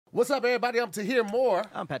What's up, everybody? I'm To Hear More.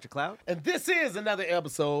 I'm Patrick Cloud. And this is another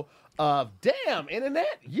episode of Damn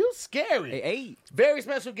Internet, You Scary. Hey. Very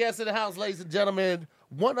special guest in the house, ladies and gentlemen.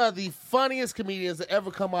 One of the funniest comedians to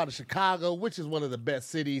ever come out of Chicago, which is one of the best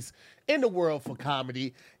cities in the world for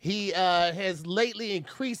comedy. He has lately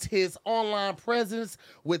increased his online presence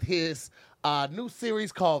with his new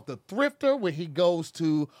series called The Thrifter, where he goes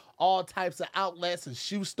to all types of outlets and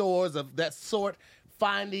shoe stores of that sort,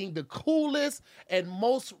 finding the coolest and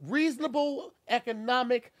most reasonable,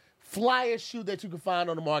 economic, flyest shoe that you can find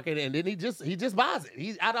on the market, and then he just buys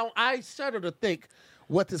it. I shudder to think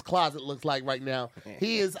what this closet looks like right now.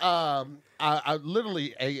 He is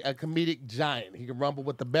literally a comedic giant. He can rumble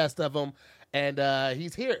with the best of them, and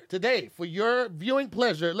he's here today for your viewing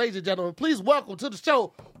pleasure, ladies and gentlemen. Please welcome to the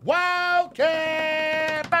show,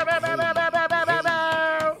 Wildcat.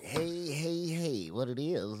 Hey, what it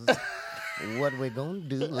is? What we're gonna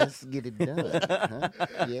do? Let's get it done. Huh?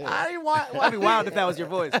 Yeah. It'd be wild if that was your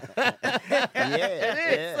voice. It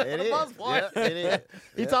is. Most part. Yeah, it is.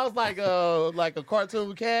 He talks like a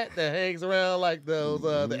cartoon cat that hangs around like those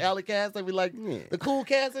the alley cats. They be like the cool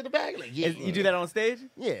cats in the back. Like, You do that on stage?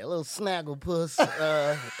 Yeah, a little snaggle puss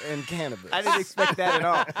and cannabis. I didn't expect that at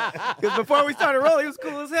all. Because before we started rolling, he was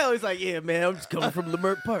cool as hell. He's like, "Yeah, man, I'm just coming from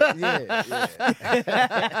Lemert Park." Yeah.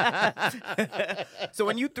 So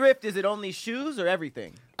when you thrift, is it only shoes or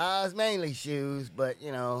everything? It's mainly shoes, but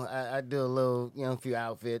I do a little, a few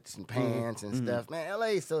outfits and pants and stuff. Man, LA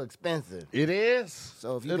is so expensive. It is.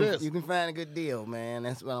 So if you can find a good deal, man,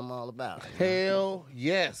 that's what I'm all about. Hell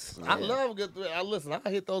yes. Yeah. I love good. Listen, I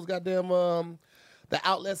hit those goddamn the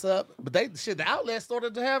outlets up, but the outlets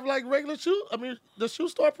started to have like regular shoe. I mean, the shoe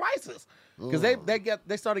store prices because they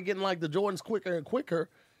started getting like the Jordans quicker and quicker.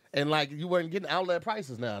 And, like, you weren't getting outlet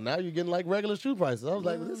prices now. Now you're getting, like, regular shoe prices. I was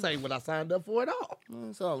like, this ain't what I signed up for at all.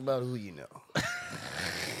 It's all about who you know.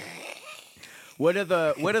 What are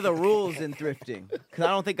the rules in thrifting? Because I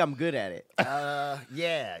don't think I'm good at it.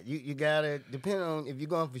 You gotta, depending on, if you're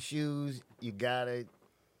going for shoes, you gotta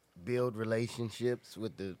build relationships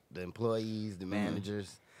with the employees, the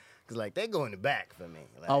managers. Because, like, they go in the back for me.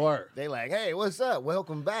 Like, Oh, word. They like, hey, what's up?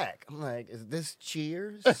 Welcome back. I'm like, is this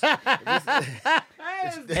Cheers?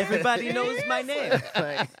 Everybody knows my name.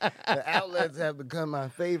 Like, the outlets have become my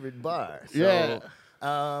favorite bar. So, Yeah.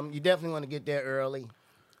 You definitely want to get there early.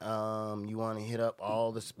 You want to hit up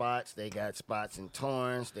all the spots. They got spots in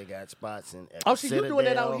Torrance. They got spots in Oh, shit, you doing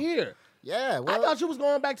that out here? Yeah, well, I thought you was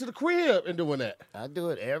going back to the crib and doing that. I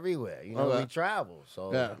do it everywhere. Okay. We travel.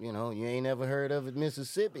 So, Yeah. You ain't never heard of it.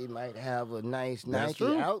 Mississippi might have a nice That's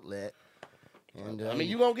Nike true. outlet. And I mean,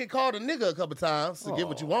 you gonna get called a nigga a couple times to get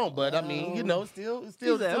what you want, but I mean, it's still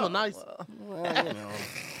a nice. well,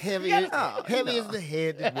 heavy is the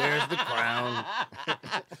head that wears the crown.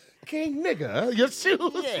 King nigga, your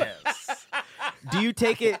shoes. Yes. Do you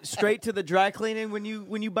take it straight to the dry cleaning when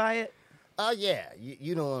you buy it? Yeah.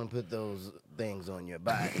 You don't want to put those things on your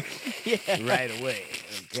body right away,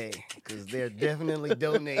 okay? Because they're definitely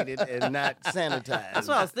donated and not sanitized. That's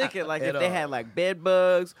what I was thinking. Like if they had like bed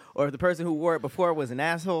bugs, or if the person who wore it before was an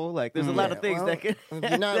asshole. Like there's a lot of things that can. If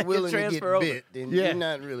you're not willing to get transfer over. bit, then you're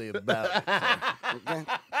not really about it. So, okay?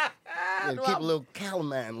 Keep a little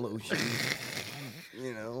calamine lotion.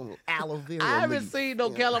 Aloe vera. I haven't leaf. seen no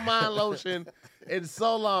calamine lotion in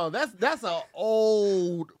so long. That's an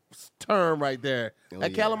old term right there.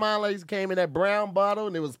 That calamine lotion came in that brown bottle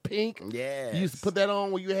and it was pink. Yeah. You used to put that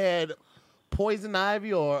on when you had poison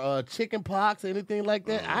ivy or chicken pox or anything like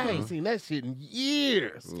that. I ain't seen that shit in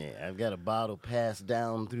years. Yeah, I've got a bottle passed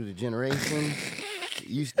down through the generations. It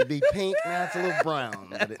used to be pink, now it's a little brown.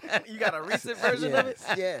 But You got a recent version of it?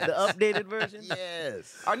 Yes. The updated version?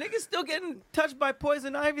 Yes. Are niggas still getting touched by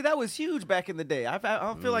poison ivy? That was huge back in the day. I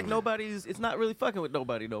don't feel like it's not really fucking with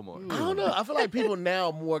nobody no more. I don't know. I feel like people now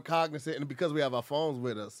are more cognizant, and because we have our phones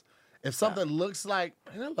with us, if something looks like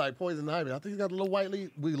poison ivy, I think it's got a little white leaf,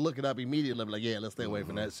 we look it up immediately. Like, yeah, let's stay away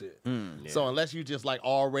from that shit. So unless you just like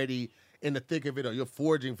already in the thick of it or you're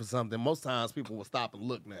foraging for something, most times people will stop and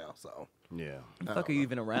look now. So Yeah. The fuck are you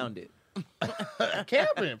even around it?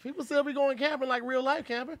 camping, people still be going camping like real life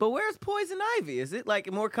camping. But where's poison ivy? Is it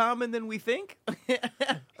like more common than we think?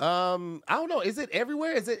 I don't know. Is it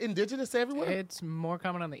everywhere? Is it indigenous everywhere? It's more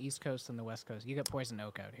common on the East Coast than the West Coast. You get poison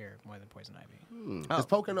oak out here more than poison ivy. Is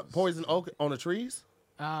poison oak on the trees?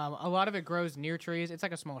 A lot of it grows near trees. It's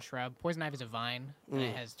like a small shrub. Poison ivy is a vine, and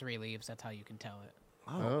it has 3 leaves. That's how you can tell it.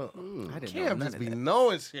 I didn't Cam know just none be of that.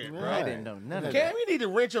 knowing shit, bro. I didn't know none of Cam, that. you need to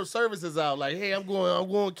rent your services out. Like, hey, I'm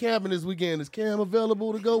going camping this weekend. Is Cam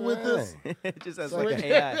available to go with us? Just as like like an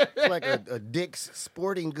AI. It's like a Dick's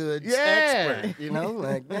Sporting Goods Yeah. expert, you know?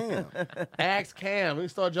 Like, damn. Ask Cam. You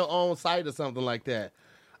start your own site or something like that.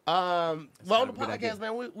 Well, on the a good idea. podcast,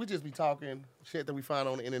 man, we just be talking shit that we find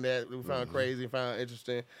on the internet, that we found crazy, found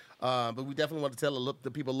interesting. But we definitely want to tell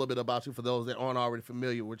the people a little bit about you for those that aren't already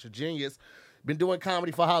familiar with your genius. Been doing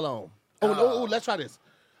comedy for how long? Let's try this.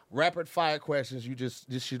 Rapid fire questions. You just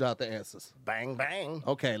shoot out the answers. Bang, bang.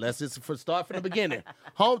 Okay, let's just start from the beginning.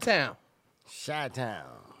 Hometown. Chi-Town,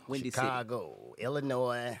 Windy City. Chicago,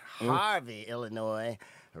 Illinois, Harvey, Illinois,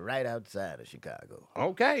 right outside of Chicago.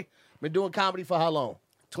 Okay. Been doing comedy for how long?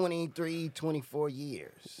 23, 24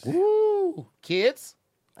 years. Woo! Kids?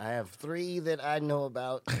 I have 3 that I know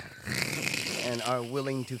about and are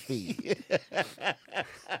willing to feed.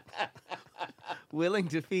 Willing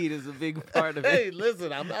to feed is a big part of Hey, it.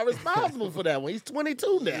 listen, I'm not responsible for that one. He's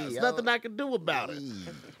 22 now. There's nothing I can do about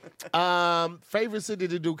it. Favorite city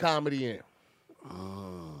to do comedy in?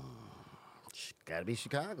 Gotta be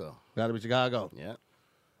Chicago. Gotta be Chicago. Yeah.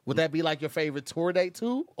 Would that be like your favorite tour date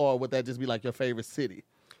too? Or would that just be like your favorite city?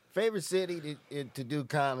 Favorite city to do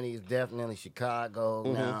comedy is definitely Chicago.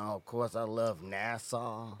 Now, of course, I love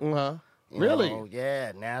Nassau. Uh-huh. You Really? know,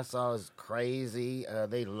 yeah, Nassau is crazy.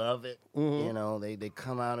 They love it. You know, they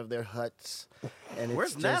come out of their huts. And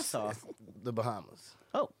Where's it's just, Nassau? it's the Bahamas.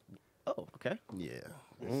 Oh, okay. Yeah,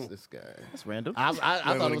 this guy. That's random. I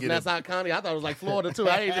thought it was Nassau County. I thought it was like Florida too.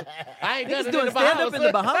 I ain't done He's it doing in the stand-up Bahamas. in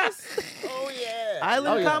the Bahamas? Oh yeah. Island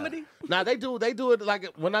Oh, yeah. comedy? Now they do it like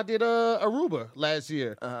when I did Aruba last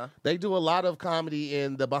year. Uh-huh. They do a lot of comedy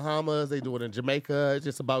in the Bahamas. They do it in Jamaica. It's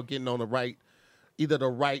just about getting on either the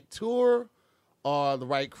right tour or the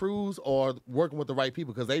right cruise or working with the right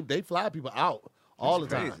people because they fly people out all That's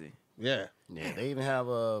the time. crazy. Yeah. Yeah, they even have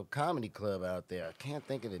a comedy club out there. I can't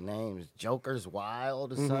think of the name. It's Joker's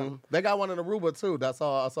Wild or something. They got one in Aruba too. I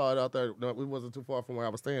saw it out there. No, it wasn't too far from where I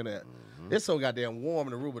was staying at. It's so goddamn warm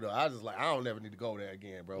in Aruba though. I was just like, I don't never need to go there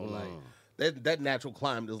again, bro. Like that natural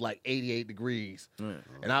climate is like 88 degrees,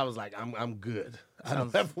 and I was like, I'm good. I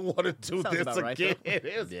don't ever want to do sounds this about right, again.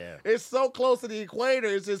 Yeah. It's so close to the equator.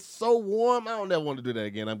 It's just so warm. I don't ever want to do that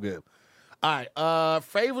again. I'm good. All right.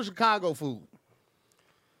 Favorite Chicago food.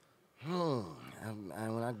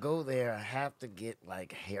 When I go there, I have to get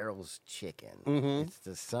like Harold's chicken. It's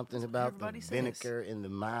just something about everybody the says. vinegar and the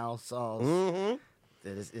mild sauce.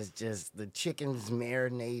 That it's just the chicken's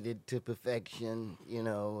marinated to perfection. You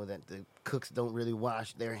know that the cooks don't really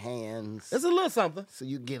wash their hands, It's a little something. so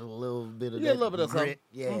you get a little bit of You get that a little bit of grit.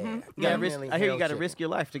 something. Yeah, I hear definitely you Harold's got to chicken. risk your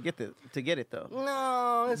life to get it though.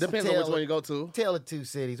 No, it's Depends on which one you go to. Tale of two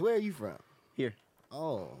cities. Where are you from? Here.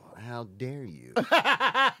 Oh, how dare you!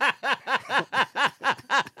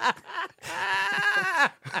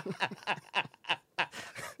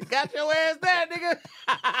 Got your ass there, nigga.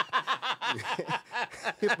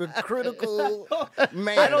 Hypocritical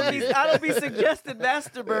man. I don't be suggesting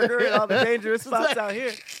Master Burger and all the dangerous spots out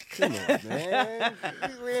here. Come on, man.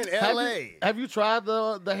 We're in L.A. Have you tried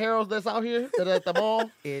the Harold's that's out here that at the mall?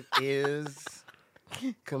 It is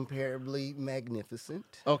comparably magnificent.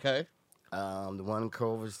 Okay. The one in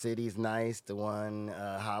Culver City is nice. The one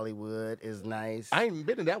Hollywood is nice. I ain't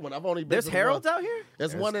been in that one. I've only been There's to the Harold's one. out here?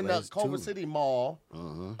 There's one in the there's Culver two. City Mall.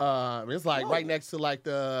 It's like right next to like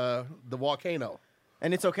the volcano.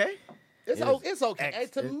 And it's okay? It's It is it's okay. Hey,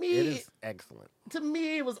 to it me, is excellent.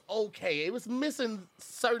 it was okay. It was missing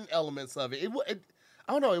certain elements of it.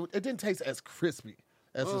 I don't know. It didn't taste as crispy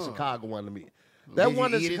as the Chicago one to me. That Did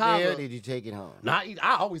one you in eat Chicago. it there or did you take it home? Nah,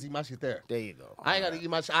 I always eat my shit there. There you go. I ain't got to eat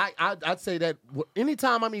my shit. I'd say that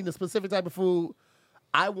anytime I'm eating a specific type of food,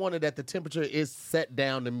 I want it that the temperature is set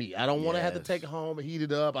down to me. I don't want to have to Yes. take it home and heat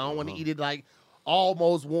it up. I don't want to eat it like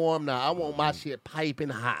almost warm. Now, I want my shit piping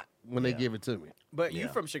hot when they give it to me. But you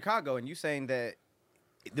from Chicago and you saying that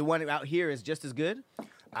the one out here is just as good?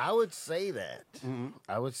 I would say that.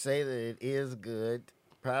 I would say that it is good.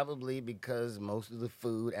 Probably because most of the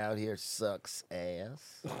food out here sucks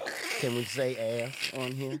ass. Can we say ass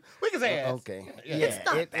on here? We can say ass. Okay. Yeah, Yeah, it's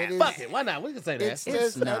not it that. is- Fuck it. Why not? We can say that. It's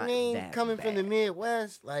just, not I mean, that coming from the bad.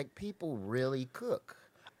 Midwest, like people really cook.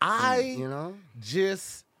 I You know?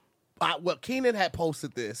 well, Keenan had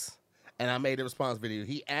posted this, and I made a response video.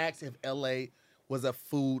 He asked if L.A. was a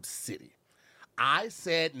food city. I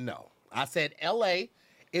said no. I said L.A.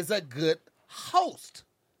 is a good host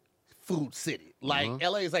food city. Like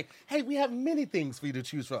LA is like, hey, we have many things for you to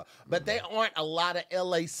choose from, but there aren't a lot of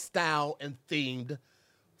LA style and themed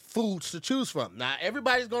foods to choose from. Now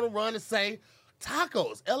everybody's gonna run and say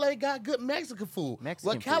tacos. LA got good Mexican food. Mexican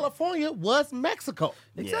Well, food. California was Mexico.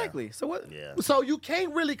 Exactly. So what? Yeah. So you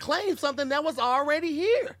can't really claim something that was already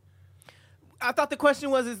here. I thought the question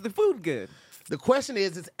was, is the food good? The question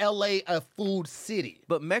is LA a food city?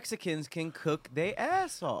 But Mexicans can cook their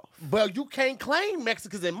ass off. Well, you can't claim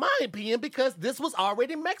Mexicans, in my opinion, because this was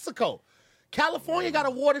already Mexico. California got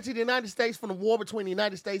awarded to the United States from the war between the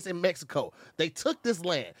United States and Mexico. They took this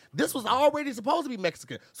land. This was already supposed to be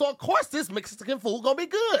Mexican. So, of course, this Mexican food gonna be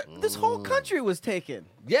good. This whole country was taken.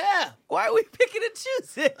 Yeah. Why are we picking and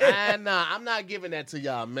choosing? And I'm not giving that to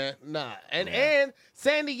y'all, man. Nah. And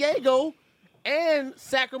San Diego and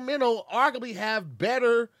Sacramento arguably have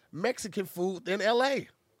better Mexican food than LA.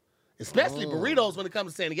 Especially burritos when it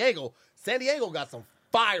comes to San Diego. San Diego got some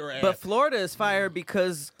fire ass. But Florida is fire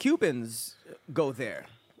because Cubans go there.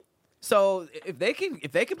 So if they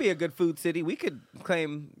could be a good food city, we could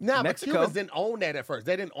claim But Mexico. Cubans didn't own that at first.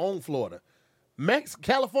 They didn't own Florida.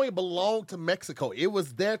 California belonged to Mexico. It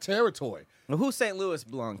was their territory. Well, who St. Louis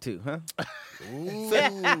belonged to, huh? Ooh.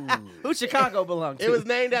 Who Chicago belonged to? It was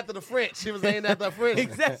named after the French. It was named after the French.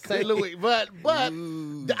 Exactly. St. Louis. But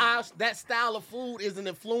that style of food is an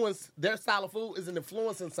influence. Their style of food is an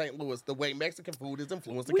influence in St. Louis the way Mexican food is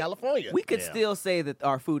influenced in California. We could Yeah. still say that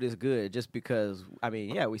our food is good just because,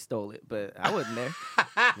 we stole it, but I wasn't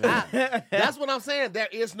there. That's what I'm saying. There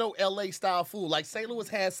is no LA style food. Like St. Louis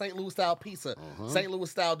has St. Louis style pizza, St.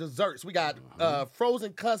 Louis style desserts. We got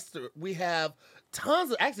frozen custard. We have tons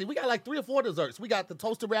of, actually, we got like 3 or 4 desserts. We got the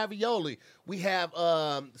toasted ravioli. We have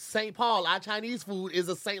St. Paul. Our Chinese food is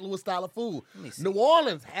a St. Louis style of food. New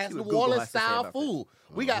Orleans has see New what Google Orleans has to say style about food.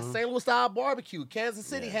 We got St. Louis style barbecue. Kansas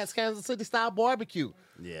City has Kansas City style barbecue.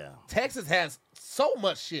 Yeah. Texas has so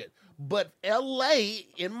much shit. But LA,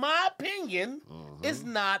 in my opinion, is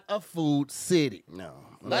not a food city. No.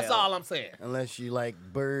 That's Well, all I'm saying. Unless you like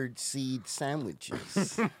bird seed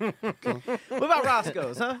sandwiches. What about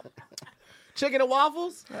Roscoe's, huh? Chicken and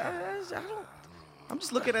waffles? I'm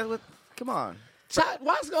just looking at what. Come on.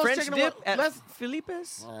 What's going French chicken dip and at waffles?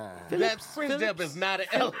 Felipe's? That French dip is not in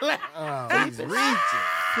LA. Oh, he's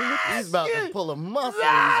reaching. He's about to pull a muscle.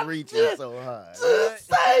 He's reaching so hard.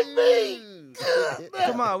 Save me!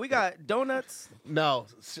 Come on, we got donuts. No,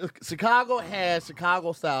 Chicago has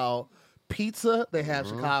Chicago style pizza. They have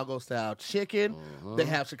Chicago style chicken. They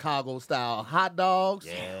have Chicago style hot dogs.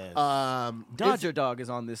 Yes. Dodger Dog is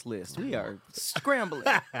on this list. We are scrambling.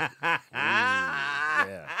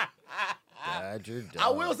 Yeah. Dodger dog. I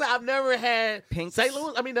will say I've never had Pink's. St.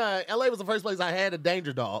 Louis. I mean, LA was the first place I had a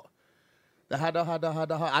danger dog. The hot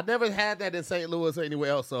dog. I never had that in St. Louis or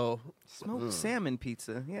anywhere else. So Smoked salmon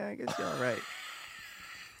pizza. Yeah, I guess you're all right.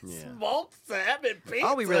 Yeah. smoked salmon pizza.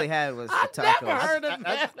 All we really had was the I tacos. never heard of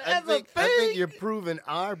that as a thing. I think you're proving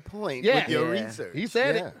our point Yeah. with your Yeah. research. He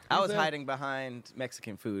said it. I He was said it. hiding behind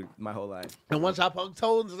Mexican food my whole life. And once I poked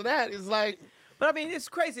toes into that, it's like But I mean, it's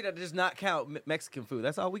crazy that does not count Mexican food.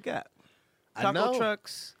 That's all we got. I Taco know.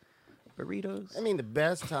 trucks, burritos. I mean, the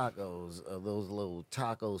best tacos are those little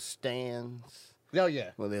taco stands oh yeah.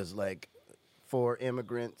 where there's like 4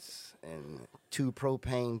 immigrants and 2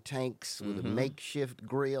 propane tanks with a makeshift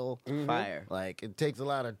grill. Fire. Like, it takes a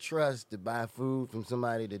lot of trust to buy food from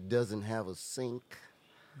somebody that doesn't have a sink.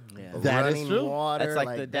 Yeah. That is running true. water. That's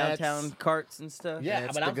like the that's- downtown carts and stuff. Yeah,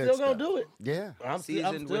 That's but the I'm good still gonna stuff. do it. Yeah. I'm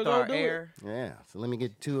Seasoned still with gonna our do air. Yeah. So let me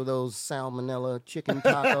get 2 of those salmonella chicken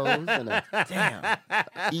tacos and a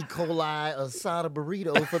Damn. E. coli asada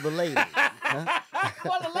burrito for the lady.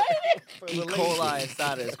 For the lady. E. coli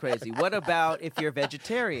asada is crazy. What about if you're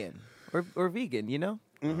vegetarian or vegan, you know?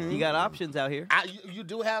 You got options out here. You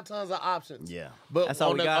do have tons of options. Yeah. But That's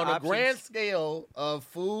all on we the, got, on the options? grand scale of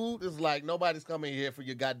food, it's like nobody's coming here for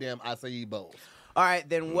your goddamn acai bowls. All right,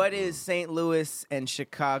 then what is St. Louis and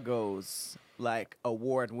Chicago's like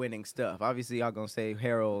award-winning stuff? Obviously, y'all gonna say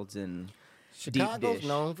Harold's and Chicago's dish.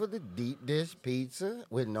 known for the deep dish pizza.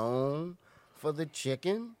 We're known for the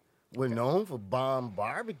chicken. We're known for bomb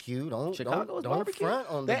barbecue. Don't Chicago's barbecue? front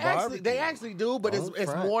on the They barbecue. actually do, but it's Don't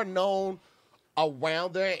front. more known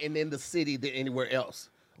around there and in the city than anywhere else.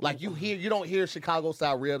 Like you don't hear Chicago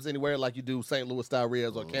style ribs anywhere like you do St. Louis style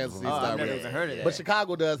ribs or Kansas City Oh, style I've never ribs. even heard of that. But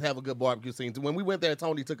Chicago does have a good barbecue scene. When we went there,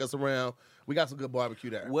 Tony took us around. We got some good barbecue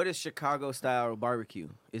there. What is Chicago style barbecue?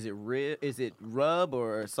 Is it Is it rub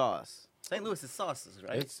or sauce? St. Louis is sauces,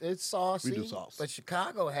 right? It's saucy. We do sauce. But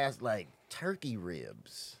Chicago has like turkey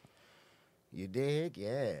ribs. You dig?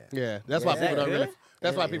 Yeah. Yeah, that's why Yeah. people don't Is that really. good?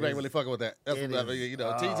 That's why It people ain't is. really fucking with that. That's It what, is. you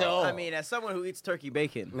know. Oh. Teach your own. I mean, as someone who eats turkey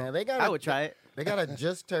bacon, Now they got I would try it. They got a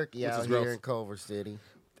Just Turkey Which out is here gross. in Culver City.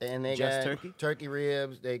 And they Just got Turkey?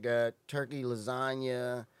 ribs, they got turkey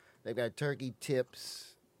lasagna, they got turkey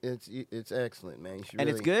tips. It's excellent, man. You should And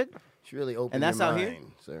really, it's good? should really open And that's your out mind, here?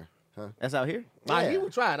 sir. Huh? That's out here? Nah, he Yeah.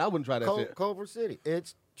 would try it. I wouldn't try that shit. Culver City.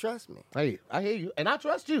 Trust me. Hey, I hear you, and I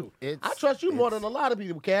trust you. It's- I trust you more it's- than a lot of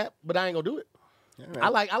people, Cap. But I ain't gonna do it.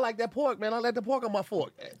 All right. I like that pork, man. I like the pork on my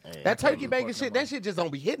fork. That turkey bacon shit, that shit just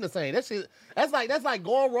don't be hitting the same. That's like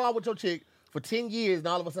going raw with your chick for 10 years, and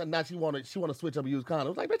all of a sudden now she wanna switch up and use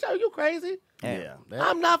condoms. Like, bitch, are you crazy? Yeah.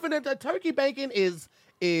 I'm not finna. The turkey bacon is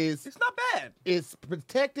It's not bad. it's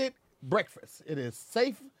protected breakfast. It is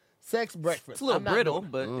safe sex breakfast. It's a little I'm not brittle,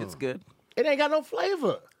 doing but it's good. it. It ain't got no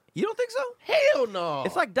flavor. You don't think so? Hell no.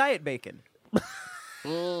 It's like diet bacon.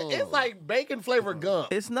 it's like bacon flavored gum.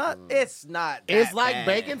 It's not. It's not. It's that like bad.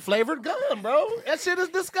 bacon flavored gum, bro. That shit is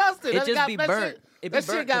disgusting. It That just got- be that burnt. shit- It be that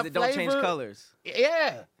shit burnt got because it don't change flavor. colors.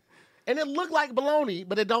 Yeah. And it looked like bologna,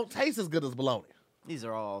 but it don't taste as good as bologna. These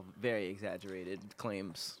are all very exaggerated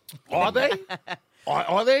claims. Are they?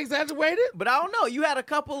 are they exaggerated? But I don't know. You had a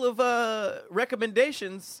couple of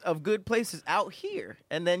recommendations of good places out here,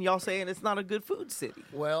 and then y'all saying it's not a good food city.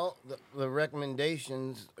 Well, the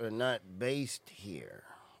recommendations are not based here.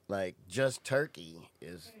 Like Just Turkey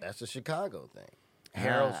that's a Chicago thing.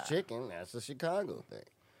 Harold's Chicken, that's a Chicago thing.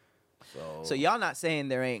 So y'all not saying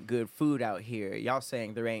there ain't good food out here. Y'all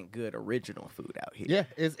saying there ain't good original food out here. Yeah,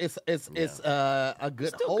 it's a good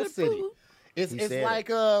Still whole good city. food. It's said like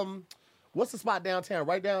what's the spot downtown?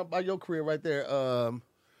 Right down by your crib, right there.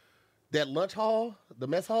 That lunch hall, the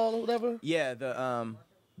mess hall, or whatever. Yeah, the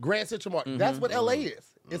Grand Central Market. That's what LA is.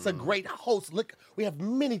 It's a great host. Look, we have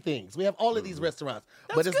many things. We have all of these restaurants,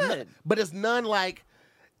 but it's good. but it's none like.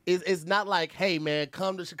 It's not like, hey man,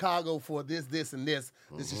 come to Chicago for this, and this.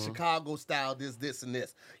 This is Chicago style. This, and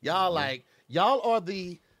this. Y'all y'all are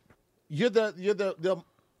you're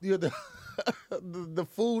the the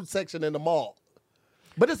food section in the mall.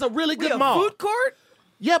 But it's a really we good a mall. food court.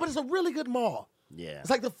 Yeah, but it's a really good mall. Yeah. It's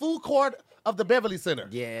like the food court of the Beverly Center.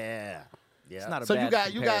 Yeah. It's not a So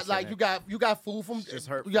bad you got like comparison. you got food from just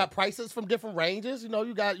hurtful. you got prices from different ranges. You know,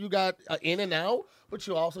 you got In and Out, but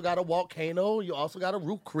you also got a Volcano. You also got a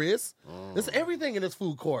Ruth Chris. There's everything in this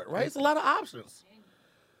food court, right? It's a lot of options,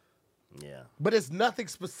 Yeah. but it's nothing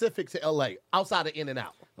specific to LA outside of In and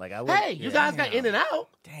Out. Like I would, Hey, you guys got In and Out.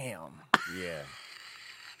 Damn. Yeah.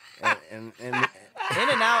 And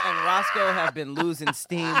In-N-Out and Roscoe have been losing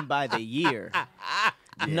steam by the year.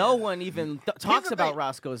 No one even talks the about thing.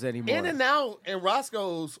 Roscoe's anymore. In and Out and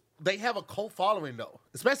Roscoe's, they have a cult following though,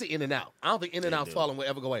 especially In and Out. I don't think In and Out's following will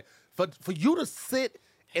ever go away. For you to sit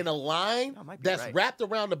in a line I might be that's right. wrapped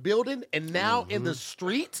around the building and now in the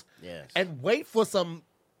street Yes. and wait for some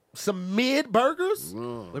mid burgers.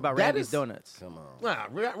 What about That Randy's is- Donuts? Come on.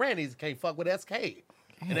 Nah, Randy's can't fuck with SK.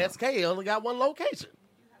 And SK only got one location.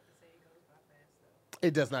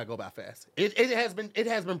 It does not go by fast. It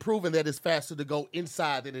has been proven that it's faster to go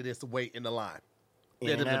inside than it is to wait in the line.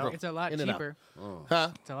 In-N-Out? It's a lot In-N-Out. cheaper. Huh?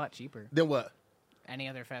 It's a lot cheaper. Then what? Any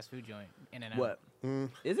other fast food joint, In and Out. What?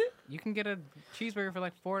 Is it? You can get a cheeseburger for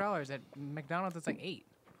like $4 at McDonald's. It's like $8.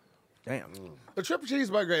 Damn. The triple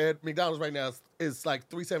cheeseburger at McDonald's right now is like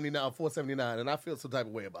 $3.79, $4.79, and I feel some type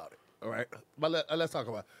of way about it. All right, but let's talk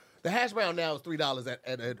about it. The hash brown now is $3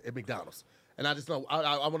 at McDonald's, and I just know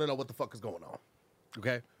I want to know what the fuck is going on.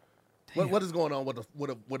 Okay, what is going on with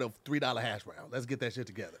a $3 hash brown? Let's get that shit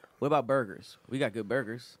together. What about burgers? We got good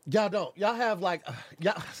burgers. Y'all don't. Y'all have like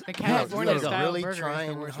y'all. The You California guys are style really burger is the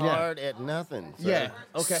trying worst. hard at nothing. sir. Yeah.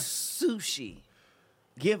 Okay. Sushi.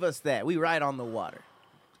 Give us that. We right on the water.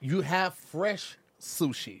 You have fresh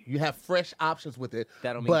sushi. You have fresh options with it.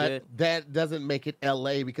 That'll mean but good. that doesn't make it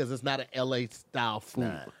LA because it's not an LA style food.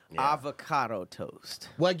 Nah, yeah. Avocado toast.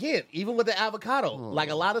 Well, again, even with the avocado, like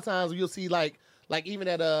a lot of times you'll see like even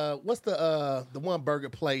at what's the one burger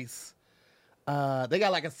place? They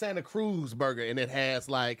got like a Santa Cruz burger and it has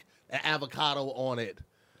like an avocado on it.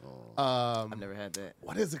 I've never had that.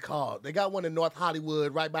 What is it called? They got one in North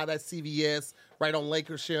Hollywood, right by that CVS, right on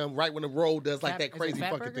Lakersham, right when the road does like Fat- that is it crazy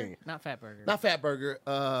Fat fucking Burger? thing. Not Fat Burger. Not Fat Burger.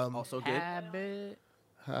 Also good. Habit.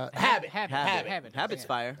 Habit. Habit's yeah.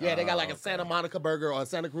 fire. Yeah, they got like a Santa Monica burger or a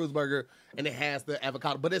Santa Cruz burger, and it has the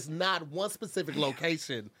avocado. But it's not one specific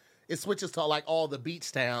location. It switches to like all the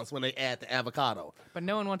beach towns when they add the avocado. But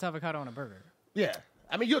no one wants avocado on a burger. Yeah.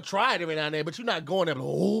 I mean, you'll try it every now and then, but you're not going there like,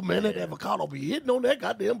 oh, man, that avocado be hitting on that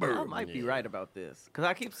goddamn burger. I might be right about this. Because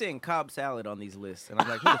I keep seeing Cobb salad on these lists. And I'm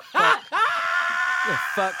like, who the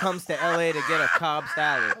fuck comes to LA to get a Cobb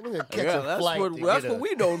salad? I'm gonna catch a flight to That's get what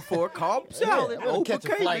we known for. Cobb salad. I'm gonna catch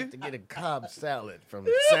a Okay, flight man. to get a Cobb salad from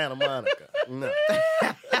Santa Monica. No,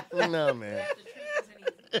 no, man.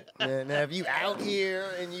 Now, if you out here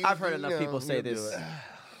and you, I've heard you enough know, people say you do this. it.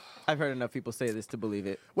 I've heard enough people say this to believe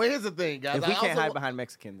it. Well, here's the thing, guys. If we I can't also hide behind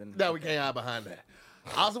Mexican, then No, we can't hide behind that.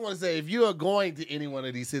 I also want to say, if you are going to any one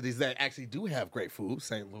of these cities that actually do have great food,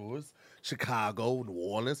 St. Louis, Chicago, New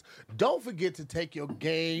Orleans, don't forget to take your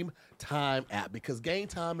Game Time app, because Game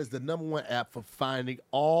Time is the #1 app for finding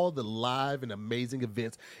all the live and amazing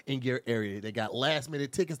events in your area. They got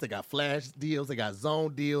last-minute tickets, they got flash deals, they got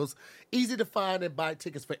zone deals. Easy to find and buy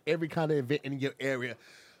tickets for every kind of event in your area.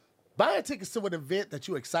 Buying tickets to an event that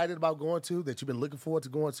you're excited about going to, that you've been looking forward to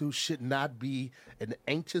going to, should not be an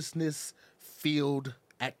anxiousness-filled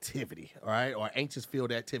activity, all right? Or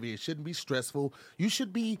anxious-filled activity. It shouldn't be stressful. You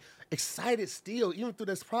should be excited still, even through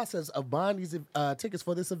this process of buying these tickets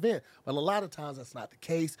for this event. But a lot of times that's not the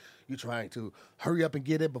case. You're trying to hurry up and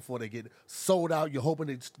get it before they get sold out. You're hoping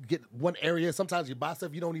to get one area. Sometimes you buy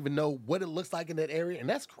stuff, you don't even know what it looks like in that area, and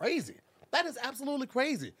that's crazy. That is absolutely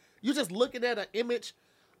crazy. You're just looking at an image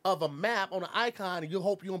of a map on an icon, and you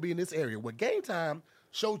hope you're going to be in this area. Well, Game Time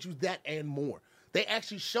shows you that and more. They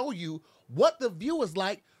actually show you what the view is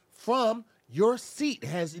like from your seat.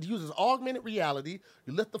 It uses augmented reality.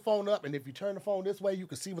 You lift the phone up, and if you turn the phone this way, you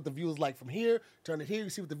can see what the view is like from here. Turn it here, you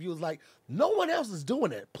see what the view is like. No one else is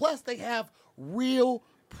doing it. Plus, they have real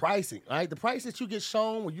pricing, all right? The price that you get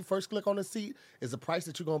shown when you first click on the seat is the price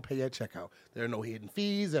that you're going to pay at checkout. There are no hidden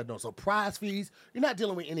fees. There are no surprise fees. You're not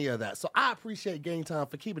dealing with any of that. So I appreciate Game Time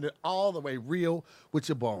for keeping it all the way real with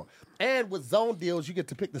your bone. And with zone deals, you get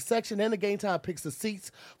to pick the section, and the Game Time picks the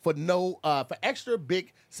seats for for extra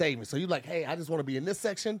big savings. So you're like, hey, I just want to be in this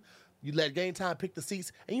section. You let Game Time pick the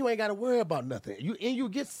seats, and you ain't got to worry about nothing. You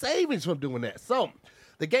get savings from doing that. So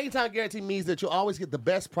the Game Time guarantee means that you'll always get the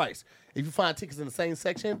best price. If you find tickets in the same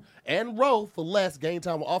section and row for less, Game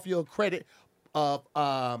Time will offer you a credit of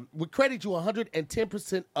will credit you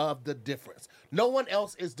 110% of the difference. No one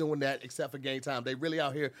else is doing that except for Game Time. They really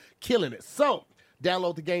out here killing it. So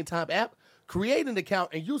download the Game Time app, create an account,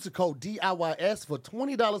 and use the code DIYS for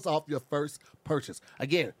 $20 off your first purchase.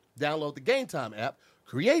 Again, download the Game Time app,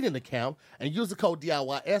 create an account, and use the code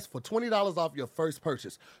DIYS for $20 off your first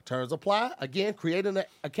purchase. Terms apply. Again, create an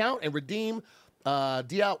account and redeem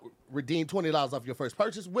 $20 off your first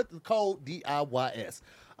purchase with the code DIYS.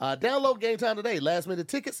 Download Game Time today. Last minute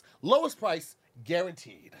tickets, lowest price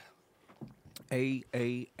guaranteed. That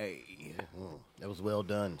was well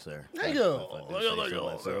done, sir. Thank you.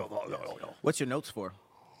 What's your notes for?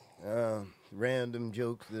 Random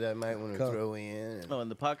jokes that I might want to throw in. Oh, in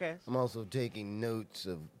the podcast? I'm also taking notes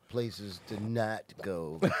of places to not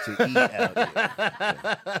go to eat out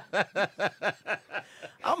here.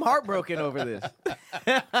 I'm heartbroken over this.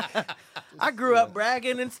 I grew up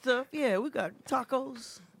bragging and stuff. Yeah, we got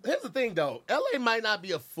tacos. Here's the thing, though. LA might not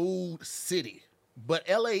be a food city, but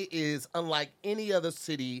LA is unlike any other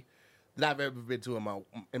city that I've ever been to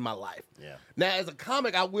in my life. Yeah. Now, as a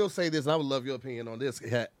comic, I will say this, and I would love your opinion on this.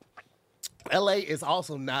 LA is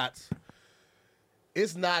also not.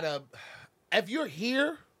 It's not a. If you're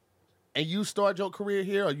here, and you start your career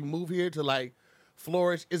here, or you move here to like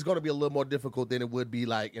flourish, it's going to be a little more difficult than it would be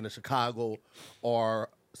like in a Chicago or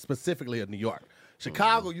specifically in New York.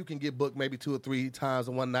 Chicago, you can get booked maybe 2 or 3 times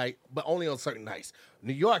in one night, but only on certain nights.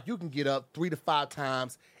 New York, you can get up 3 to 5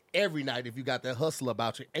 times every night if you got that hustle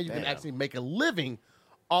about you, and you can actually make a living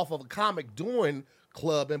off of a comic doing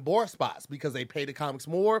club and bar spots because they pay the comics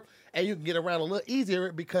more, and you can get around a little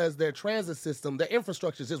easier because their transit system, their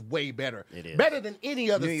infrastructure is just way better. It is. Better than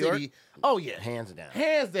any other New city. York? Oh, yeah. Hands down.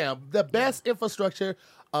 Hands down. The best infrastructure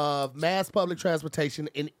of mass public transportation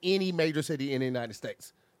in any major city in the United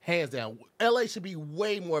States. Hands down. LA should be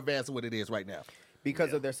way more advanced than what it is right now.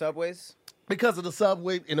 Because of their subways? Because of the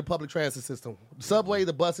subway and the public transit system. Subway,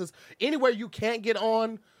 the buses, anywhere you can't get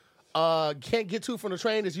on, can't get to from the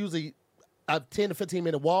train is usually a 10 to 15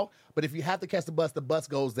 minute walk. But if you have to catch the bus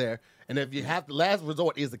goes there. And if you have, the last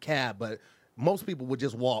resort is the cab. But most people would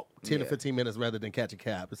just walk 10 to 15 minutes rather than catch a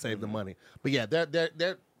cab to save the money. But yeah,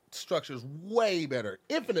 their structure is way better,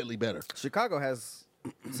 infinitely better. Chicago has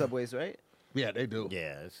subways, right? Yeah, they do.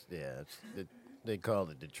 Yeah, they call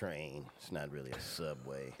it the train. It's not really a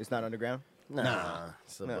subway. It's not underground? Nah.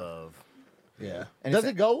 It's above. Yeah. And Does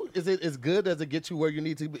it go? Is it as good as it gets you where you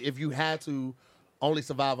need to? If you had to only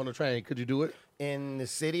survive on a train, could you do it? In the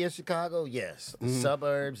city of Chicago, yes. The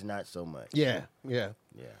suburbs, not so much. Yeah.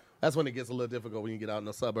 That's when it gets a little difficult when you get out in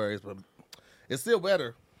the suburbs, but it's still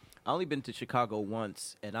better. I only been to Chicago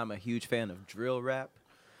once, and I'm a huge fan of drill rap.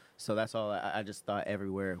 So that's all. I just thought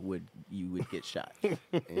everywhere you would get shot.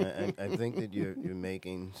 Yeah, I think that you're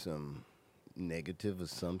making some negative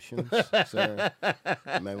assumptions, sir.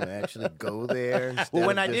 You might want to actually go there. Well,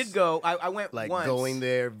 when I did go, I went like once. going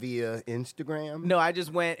there via Instagram. No, I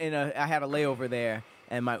just went and I had a layover there,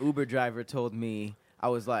 and my Uber driver told me, I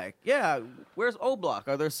was like, yeah, where's O Block?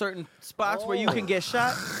 Are there certain spots where you can get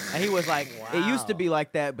shot? And he was like, it used to be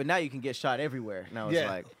like that, but now you can get shot everywhere. And I was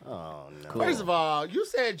like, oh, no. cool. First of all, you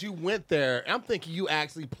said you went there. I'm thinking you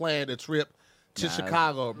actually planned a trip to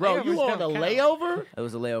Chicago. Bro, you on a layover? It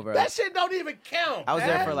was a layover. That shit don't even count. I was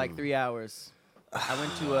there for like 3 hours. I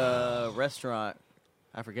went to a restaurant.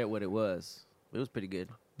 I forget what it was. It was pretty good.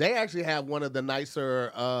 They actually have one of the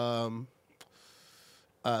nicer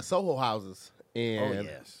Soho houses in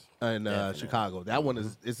Chicago. That one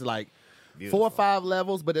is it's like beautiful. 4 or 5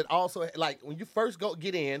 levels, but it also like when you first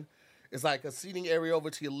get in, it's like a seating area over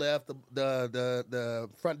to your left. The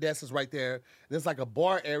front desk is right there. There's like a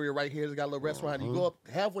bar area right here. It's got a little restaurant. You go up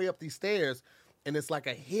halfway up these stairs, and it's like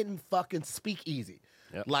a hidden fucking speakeasy.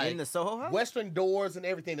 Yep. Like in the Soho house? Western doors and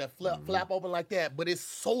everything that flap open like that, but it's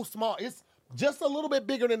so small. It's just a little bit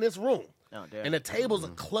bigger than this room. Oh, damn. And the tables are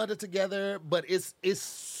cluttered together, but it's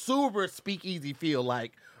super speakeasy feel,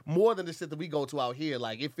 like more than the shit that we go to out here.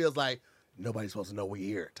 Like it feels like nobody's supposed to know we're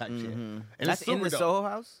here type shit. And that's in the Soho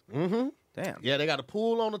house? Mm-hmm. Damn. Yeah, they got a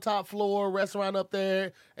pool on the top floor, restaurant up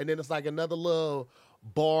there, and then it's like another little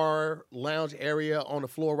bar lounge area on the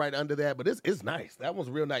floor right under that. But it's nice. That one's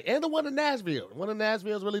real nice. And the one in Nashville. The one in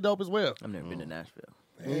Nashville is really dope as well. I've never been to Nashville.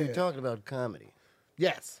 And you're talking about comedy.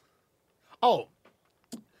 Yes. Oh,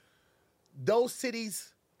 those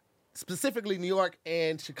cities, specifically New York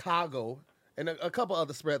and Chicago, and a couple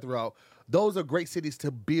others spread throughout, those are great cities to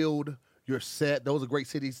build your set. Those are great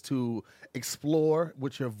cities to explore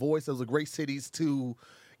with your voice. Those are great cities to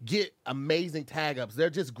get amazing tag ups. They're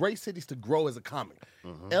just great cities to grow as a comic.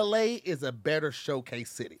 LA is a better showcase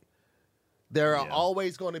city. There are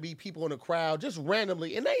always going to be people in the crowd just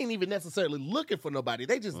randomly, and they ain't even necessarily looking for nobody.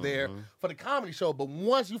 They just there for the comedy show. But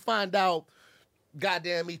once you find out,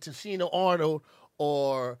 goddamn me, Tashina Arnold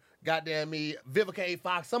or goddamn me, Vivica A.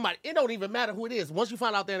 Fox, somebody, it don't even matter who it is. Once you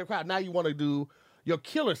find out they're in the crowd, now you want to do your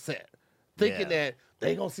killer set, thinking that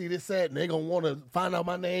they going to see this set and they going to want to find out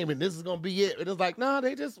my name and this is going to be it. And it's like, nah,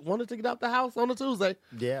 they just wanted to get out the house on a Tuesday.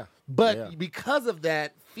 Yeah. But because of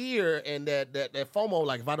that fear and that FOMO,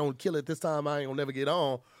 like if I don't kill it this time, I ain't going to never get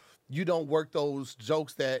on, you don't work those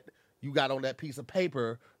jokes that you got on that piece of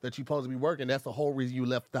paper that you're supposed to be working. That's the whole reason you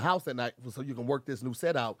left the house at night, so you can work this new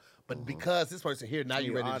set out. But because this person here, now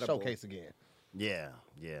you're ready to showcase again. Yeah,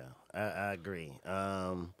 I agree.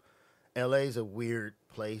 LA's a weird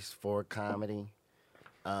place for comedy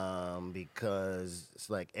because it's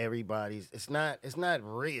like everybody's. It's not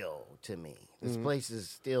real to me. This place is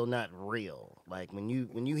still not real. Like when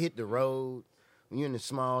you hit the road, when you're in the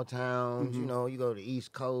small towns, you know, you go to the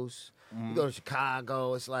East Coast, you go to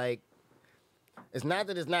Chicago. It's like. It's not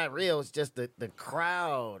that it's not real. It's just the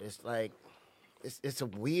crowd. It's like it's a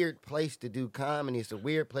weird place to do comedy. It's a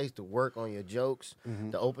weird place to work on your jokes.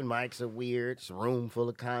 The open mics are weird. It's a room full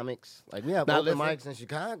of comics. Like we have open mics in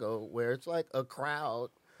Chicago where it's like a crowd.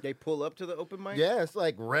 They pull up to the open mic? Yeah, it's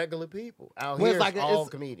like regular people. Out here, it's all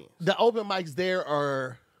comedians. The open mics there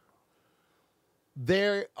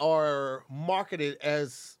are marketed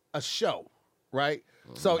as a show, right?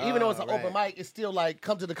 So even though it's an open mic, it's still like,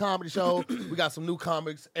 come to the comedy show. We got some new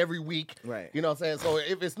comics every week. Right. You know what I'm saying? So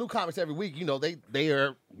if it's new comics every week, you know, they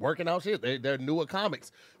are working out shit. They're newer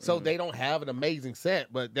comics. So they don't have an amazing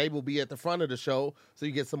set, but they will be at the front of the show. So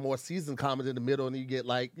you get some more seasoned comics in the middle, and you get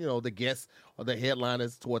like, you know, the guests or the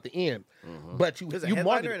headliners toward the end. But There's a you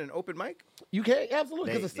headliner market in an open mic? You can,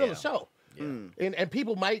 absolutely, because it's still a show. Yeah. And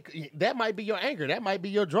people that might be your anchor. That might be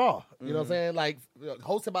your draw. You know what I'm saying? Like,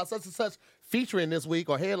 hosted by such and such, featuring this week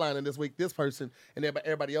or headlining this week, this person, and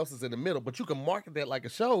everybody else is in the middle. But you can market that like a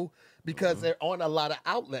show because there aren't a lot of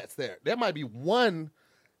outlets there. There might be one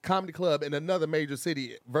comedy club in another major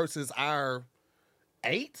city versus our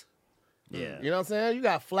 8. Yeah. You know what I'm saying? You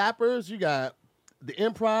got Flappers, you got the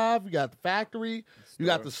Improv, you got the Factory, you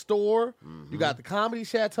got the Store, you got the Comedy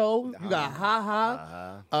Chateau, you got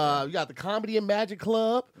Ha Ha, you got the Comedy and Magic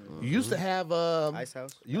Club. You used to have Ice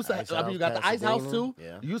House. You got the Ice House too.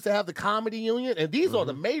 Yeah. You used to have the Comedy Union, and these are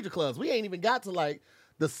the major clubs. We ain't even got to like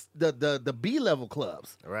the B level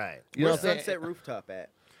clubs. Right. You know Where's what I'm saying? Sunset Rooftop at?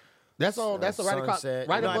 That's right across, Sunset.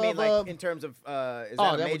 right No, above. I mean, like, in terms of, is that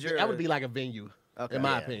a major? That would be like a venue, Okay. in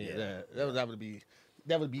my Yeah, opinion. yeah.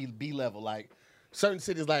 That would be B level. Like certain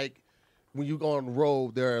cities, like when you go on the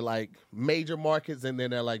road, there are like major markets, and then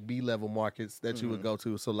there are like B level markets that you would go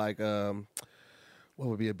to. So like, what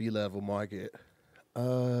would be a B level market?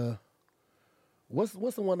 What's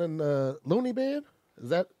the one in Looney Bin? Is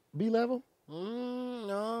that B level?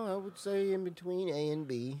 No, I would say in between A and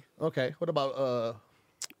B. Okay. What about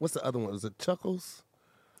what's the other one? Is it Chuckles?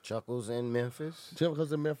 Chuckles in Memphis.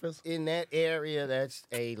 Chuckles in Memphis. In that area, that's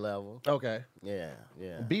A level. Okay. Yeah.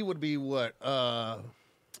 B would be what?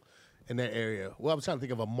 In that area. Well, I'm trying to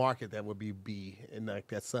think of a market that would be B in like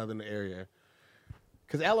that southern area.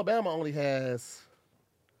 Because Alabama only has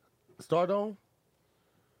Stardome.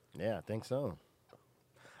 Yeah, I think so.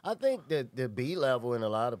 I think that the B level in a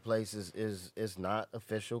lot of places is not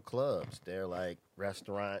official clubs. They're like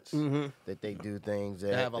restaurants that they do things at.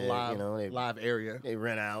 They have a live, live area. They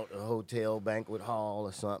rent out a hotel banquet hall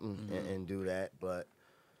or something and do that. But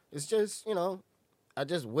it's just, I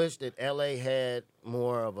just wish that LA had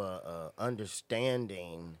more of a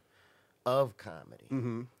understanding of comedy.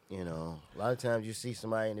 A lot of times you see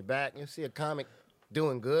somebody in the back, you see a comic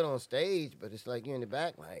doing good on stage, but it's like you're in the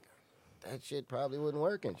back like, that shit probably wouldn't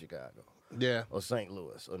work in Chicago. Yeah. Or St.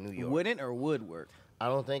 Louis or New York. Wouldn't or would work? I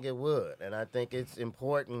don't think it would. And I think it's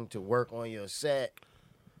important to work on your set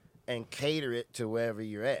and cater it to wherever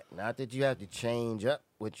you're at. Not that you have to change up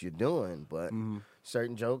what you're doing, but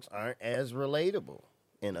certain jokes aren't as relatable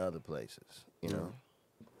in other places,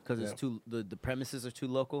 Because it's too the premises are too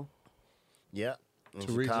local. Yeah. In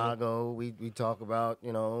Too Chicago, we talk about,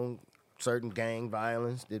 certain gang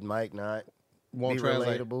violence that might not Won't be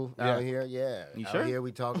translate. relatable Yeah. out here. Yeah. You out sure? here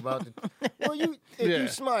we talk about if you're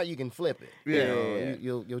smart, you can flip it. Yeah.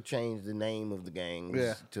 You'll change the name of the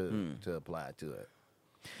gangs to apply to it.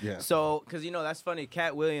 Yeah. So, because that's funny.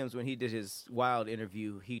 Cat Williams, when he did his Wild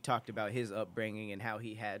interview, he talked about his upbringing and how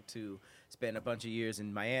he had to spend a bunch of years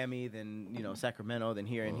in Miami, then Sacramento, then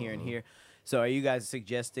here and here and here. So, are you guys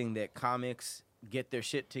suggesting that comics get their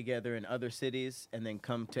shit together in other cities and then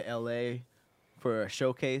come to LA for a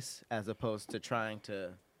showcase as opposed to trying to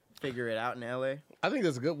figure it out in LA? I think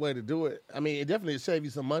that's a good way to do it. I mean, it definitely save you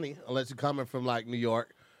some money unless you're coming from like New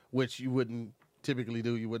York, which you wouldn't typically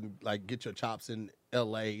do. You wouldn't like get your chops in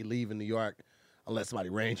LA, leave in New York unless somebody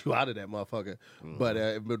ran you out of that motherfucker. But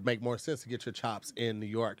it would make more sense to get your chops in New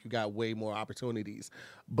York. You got way more opportunities.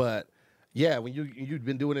 But yeah, when you've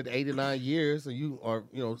been doing it 8 to 9 years, and you are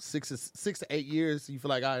 6 to 8 years, you feel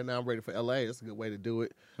like, all right, now I'm ready for LA. That's a good way to do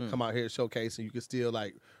it. Come out here, showcase, and you can still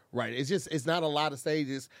like write. It's not a lot of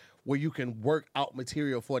stages where you can work out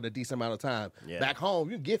material for a decent amount of time. Yeah. Back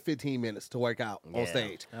home, you get 15 minutes to work out on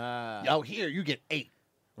stage. Out here, you get 8.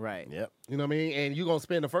 Right. Yep. You know what I mean? And you're going to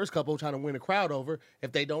spend the first couple trying to win a crowd over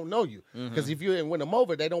if they don't know you. Because if you didn't win them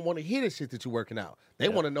over, they don't want to hear the shit that you're working out. They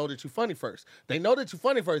want to know that you're funny first. They know that you're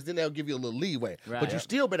funny first, then they'll give you a little leeway. Right. But you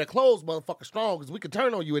still better close motherfucker strong because we can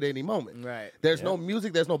turn on you at any moment. Right. There's no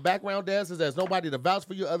music. There's no background dancers. There's nobody to vouch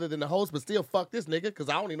for you other than the host. But still, fuck this nigga because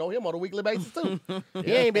I only know him on a weekly basis too.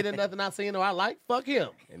 He ain't been in nothing I seen or I like. Fuck him.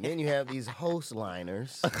 And then you have these host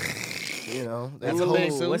liners. They That's a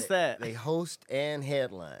thing, too. What's that? They host and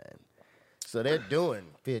headline. So they're doing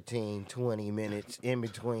 15, 20 minutes in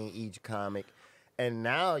between each comic. And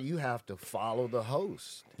now you have to follow the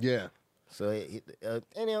host. Yeah. So,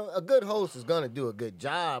 a good host is going to do a good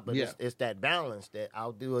job, but it's that balance that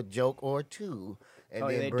I'll do a joke or two. And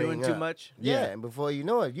then they bring doing up. too much? Yeah, and before you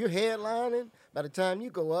know it, you're headlining. By the time you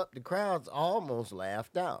go up, the crowd's almost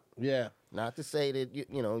laughed out. Yeah. Not to say that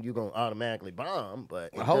you're going to automatically bomb,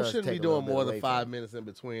 but A host shouldn't be doing more than 5 minutes in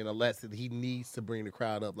between unless he needs to bring the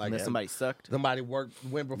crowd up. Like Unless somebody sucked. Somebody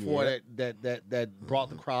went before that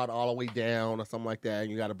brought the crowd all the way down or something like that, and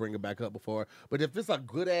you got to bring it back up before. But if it's a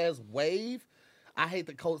good ass wave, I hate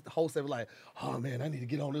the host that be like, oh man, I need to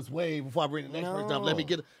get on this wave before I bring the next person up. Let me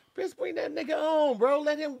get. Just bring that nigga on, bro.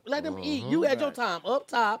 Let him eat. You had your time up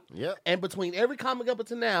top. Yep. And between every comic up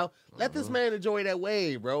until now, let this man enjoy that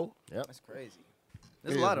wave, bro. Yep. That's crazy.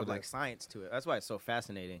 There's a lot of like science to it. That's why it's so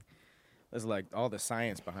fascinating. There's like all the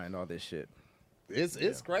science behind all this shit.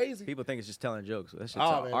 It's crazy. People think it's just telling jokes. That shit's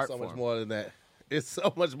Oh an man, art it's so form. much more than that. It's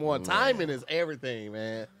so much more. Timing is everything,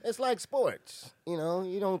 man. It's like sports. You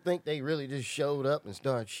don't think they really just showed up and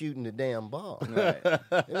started shooting the damn ball. Right.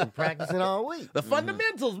 They've been practicing all week. The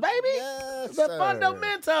fundamentals, baby. Yes, The sir.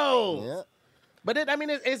 fundamentals. Yeah. But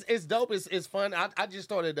it's dope. It's fun. I just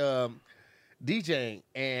started DJing,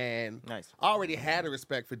 and Nice. I already had a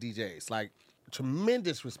respect for DJs. Like,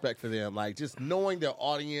 tremendous respect for them. Like, just knowing their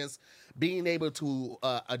audience, being able to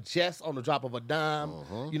adjust on the drop of a dime.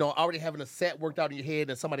 Already having a set worked out in your head,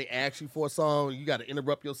 and somebody asks you for a song, you got to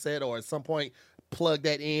interrupt your set, or at some point plug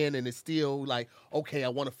that in, and it's still like, okay, I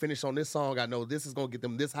want to finish on this song. I know this is gonna get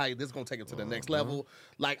them this height. This is gonna take them to the next level.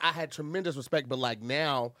 Like, I had tremendous respect, but like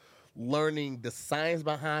now, learning the science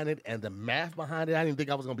behind it and the math behind it, I didn't think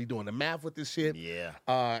I was gonna be doing the math with this shit. Yeah.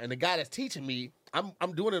 And the guy that's teaching me,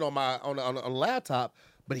 I'm doing it on a laptop,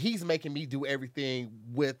 but he's making me do everything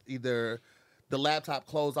with either the laptop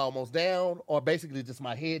closed almost down, or basically just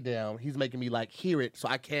my head down. He's making me like hear it, so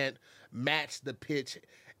I can't match the pitch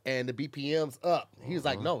and the BPMs up. He's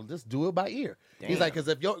like, no, just do it by ear. He's like, because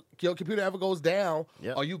if your computer ever goes down,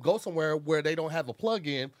 or you go somewhere where they don't have a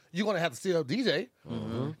plug-in, you're going to have to still DJ.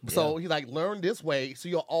 So he's like, learn this way, so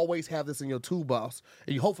you'll always have this in your toolbox,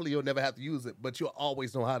 and hopefully you'll never have to use it, but you'll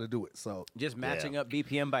always know how to do it. So just matching up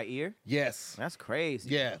BPM by ear? Yes. That's crazy.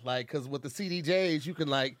 Yeah, like, because with the CDJs, you can,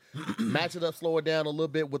 like, match it up, slow it down a little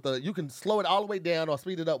bit with you can slow it all the way down or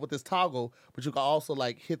speed it up with this toggle, but you can also,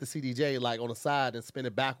 like, hit the CDJ, like, on the side and spin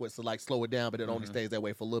it backwards to, like, slow it down, but it only stays that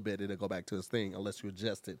way for a little bit, and it'll go back to its thing unless you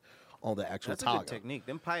adjust it on the actual toggle. That's a good technique.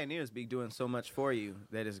 Them pioneers be doing so much for you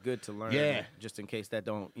that it's good to learn. Yeah. Just in case you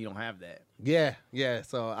don't have that. Yeah.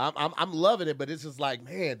 So I'm loving it, but it's just like,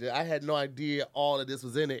 man, I had no idea all of this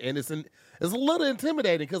was in it, and it's a little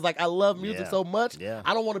intimidating because, like, I love music so much. Yeah.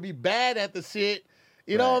 I don't want to be bad at the shit.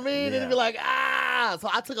 You know what I mean? And be like, So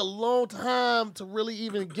I took a long time to really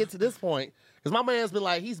even get to this point. Because my man's been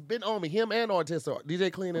like, he's been on me, him and Artistic,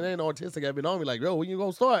 DJ Clean and Artistic have been on me like, yo, when you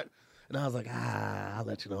gonna start? And I was like, I'll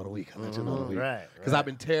let you know in a week. Right. Because I've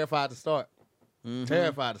been terrified to start.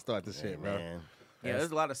 Terrified to start this shit, bro. Man. Yeah,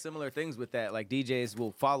 there's a lot of similar things with that. Like DJs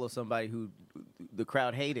will follow somebody who the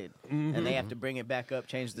crowd hated, and they have to bring it back up,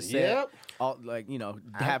 change the set, Yep. all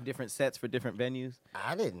have different sets for different venues.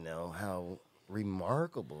 I didn't know how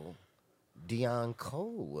remarkable Dion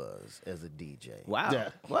Cole was as a DJ. Wow, Yeah.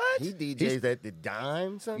 what? He DJs at the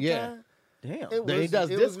Dime sometimes. Yeah. Damn. Then he does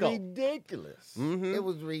it disco. was ridiculous. It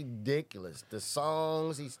was ridiculous. The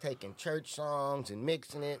songs, he's taking church songs and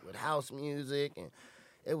mixing it with house music, and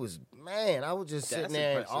it was, man, I was just sitting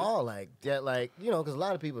there in awe like that, like, because a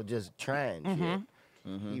lot of people just trying shit.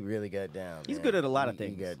 He really got down. He's man. good at a lot of He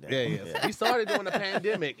things. got down. Yeah. He started during the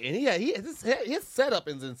pandemic, and his setup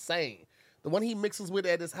is insane. The one he mixes with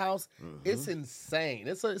at his house, it's insane.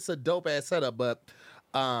 It's a dope ass setup. But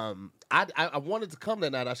I wanted to come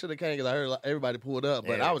that night. I should have came because I heard everybody pulled up,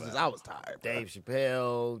 but I was tired. Bro. Dave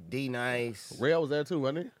Chappelle, D Nice. Rail was there too,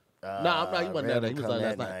 wasn't he? No, he wasn't there. He was there last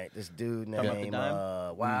that night. This dude about the named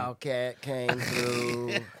Dime? Wildcat came through.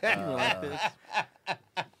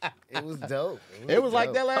 It was dope. It was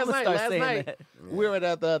like that last I'ma night. start Last saying night that. we were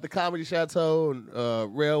at the Comedy Chateau,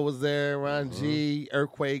 and Rail was there. Ron G,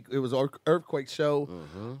 Earthquake. It was an Earthquake show.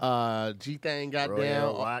 G Thang got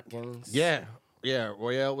Royale down. Watkins. Yeah.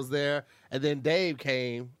 Royale was there, and then Dave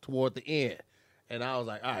came toward the end, and I was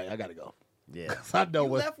like, all right, I gotta go. Yeah. 'Cause I know You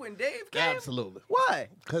what. left when Dave came? Absolutely. Why?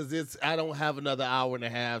 Because I don't have another hour and a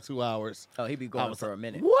half, 2 hours. Oh, he be I going was for like, a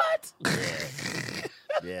minute. What?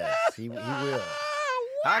 Yes, he will.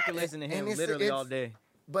 I can listen to him And it's- literally it's- all day.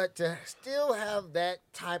 But to still have that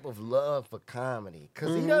type of love for comedy,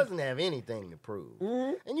 because he doesn't have anything to prove.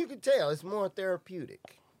 And you can tell it's more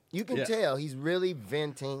therapeutic. You can tell he's really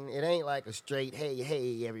venting. It ain't like a straight,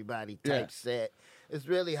 hey, everybody type set. It's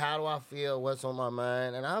really, how do I feel? What's on my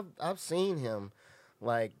mind? And I've seen him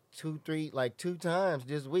like two times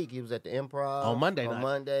this week. He was at the Improv On Monday night. On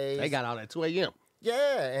Mondays. They got out at 2 a.m.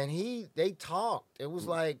 Yeah, and they talked. It was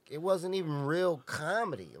like, it wasn't even real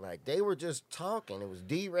comedy. Like, they were just talking. It was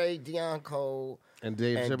D-Ray, Dion Cole, And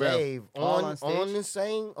Dave and Chappelle. Dave All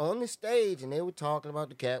on the stage, and they were talking about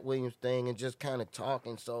the Cat Williams thing and just kind of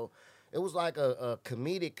talking. So it was like a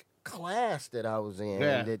comedic class that I was in.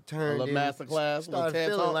 Yeah. That turned A little master class, a little started TED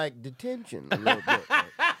feeling Talk. like detention a little bit. Like,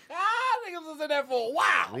 Niggas was in there for a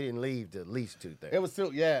while. we didn't leave till at least 2:30. It was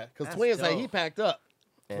still, because That's Twins say dope. he packed up.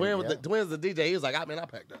 And, Twins the DJ. He was like, I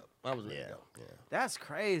packed up. I was ready to yeah, go. yeah. That's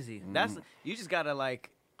crazy. You just gotta like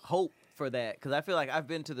hope for that, because I feel like I've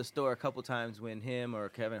been to the store a couple times when him or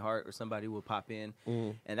Kevin Hart or somebody will pop in,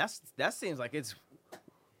 and that seems like it's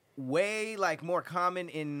way like more common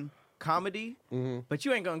in comedy, but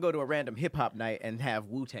you ain't gonna go to a random hip hop night and have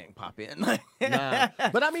Wu-Tang pop in. Nah.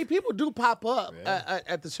 But I mean, people do pop up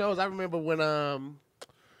at the shows. I remember when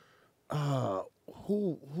who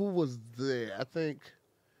was there? I think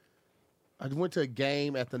I went to a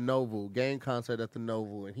game concert at the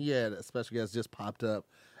Novel, and he had a special guest just popped up.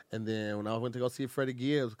 And then when I went to go see Freddie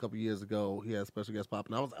Gibbs a couple years ago, he had a special guest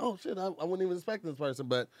popping. I was like, oh shit, I wasn't even expecting this person.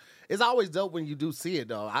 But it's always dope when you do see it,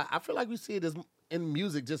 though. I feel like we see it as in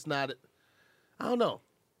music, just not. I don't know.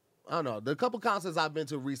 The couple concerts I've been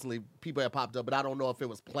to recently, people have popped up, but I don't know if it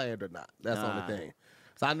was planned or not. That's the only thing.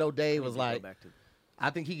 So I know Dave was like, I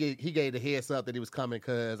think he gave the heads up that he was coming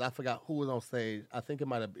because I forgot who was on stage. I think it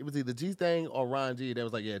was either G Thing or Ron G. That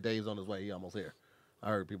was like, yeah, Dave's on his way. He almost here. I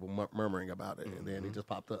heard people murmuring about it, and then he just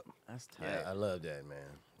popped up. That's tight. Yeah, I love that, man.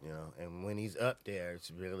 And when he's up there, it's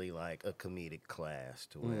really like a comedic class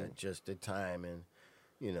to where just the timing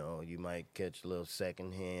You know, you might catch a little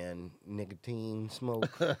secondhand nicotine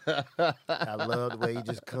smoke. I love the way he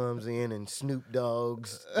just comes in and Snoop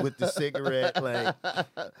Dogg's with the cigarette. Like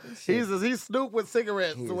he's Snoop with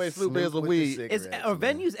cigarettes the way Snoop is with weed. Are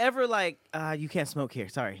venues ever like, you can't smoke here?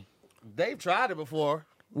 Sorry. They've tried it before.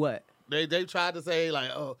 What? They tried to say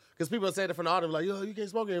like, oh, because people are saying it from the audience like, yo, you can't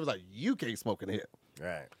smoke in here. It was like, you can't smoke in here.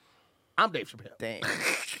 Right. I'm Dave Chappelle. Dang.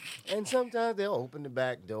 And sometimes they'll open the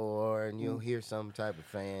back door and you'll hear some type of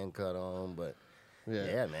fan cut on, but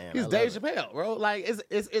yeah man. He's Dave Chappelle, bro. Like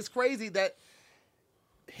it's crazy that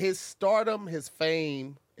his stardom, his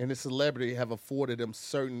fame, and his celebrity have afforded him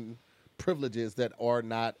certain privileges that are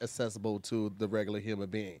not accessible to the regular human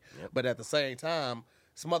being. Yep. But at the same time,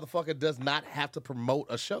 this motherfucker does not have to promote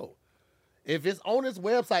a show. If it's on his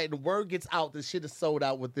website and the word gets out, this shit is sold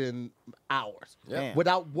out within hours. Yeah.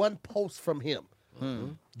 Without one post from him.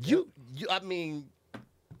 You, I mean,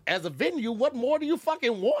 as a venue, what more do you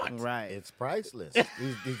fucking want? Right. It's priceless.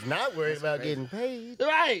 He's not worried about getting paid.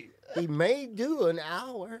 Right. He may do an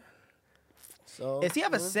hour. So Does he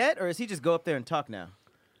have a set, or does he just go up there and talk now?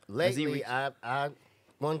 Lately, I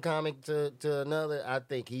one comic to another, I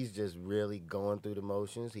think he's just really going through the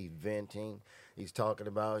motions. He's venting. He's talking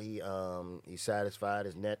about he satisfied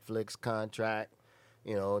his Netflix contract.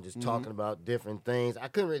 You know, just talking about different things. I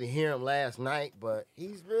couldn't really hear him last night, but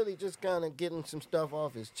he's really just kind of getting some stuff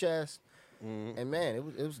off his chest. And man,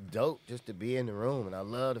 it was dope just to be in the room. And I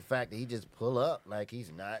love the fact that he just pull up like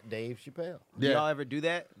he's not Dave Chappelle. Do y'all ever do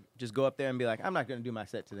that? Just go up there and be like, I'm not going to do my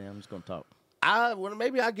set today. I'm just going to talk.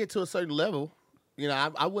 Maybe I get to a certain level. You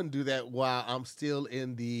know, I wouldn't do that while I'm still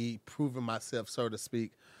in the proving myself, so to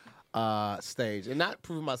speak, stage. And not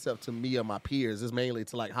proving myself to me or my peers. It's mainly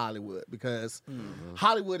to like Hollywood, because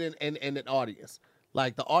Hollywood and an audience.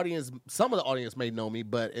 Like the audience, some of the audience may know me,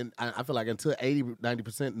 but I feel like until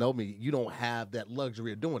 80-90% know me, you don't have that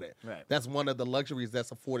luxury of doing it. Right. That's one of the luxuries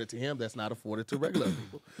that's afforded to him that's not afforded to regular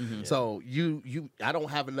people. So I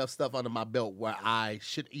don't have enough stuff under my belt where I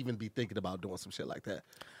should even be thinking about doing some shit like that.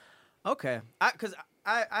 Okay. Because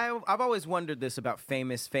I've always wondered this about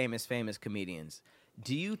famous comedians.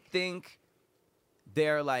 Do you think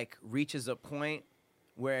there like reaches a point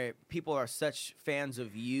where people are such fans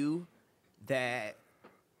of you that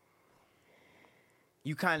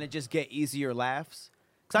you kind of just get easier laughs?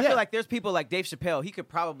 Because I feel like there's people like Dave Chappelle, he could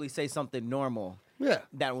probably say something normal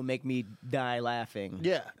that will make me die laughing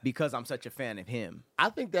because I'm such a fan of him. I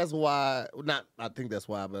think that's why,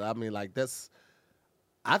 but I mean, like,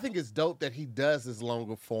 I think it's dope that he does this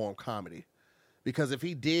longer form comedy. Because if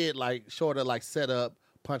he did, like, shorter, like, set up,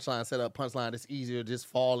 punchline, it's easier to just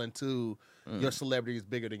fall into your celebrity is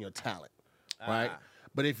bigger than your talent, right?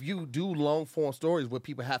 But if you do long form stories where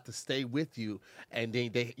people have to stay with you and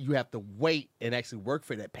then you have to wait and actually work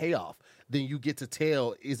for that payoff, then you get to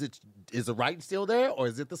tell, is the writing still there or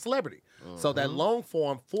is it the celebrity? So that long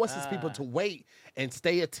form forces people to wait and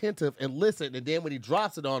stay attentive and listen. And then when he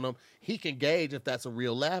drops it on them, he can gauge if that's a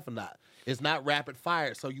real laugh or not. It's not rapid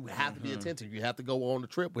fire, so you have to be attentive. You have to go on the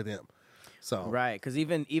trip with him. So right, because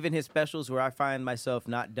even his specials where I find myself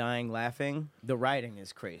not dying laughing, the writing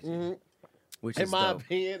is crazy. Which in is my dope.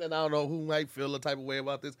 opinion, and I don't know who might feel a type of way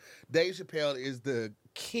about this, Dave Chappelle is the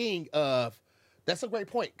king of that's a great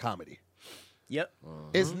point comedy. Yep.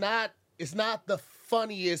 It's not the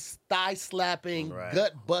funniest thigh slapping,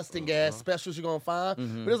 gut busting ass specials you're gonna find,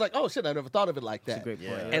 but it's like, oh shit, I never thought of it like that. That's a great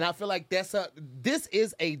point. And I feel like this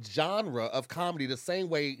is a genre of comedy the same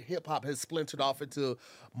way hip hop has splintered off into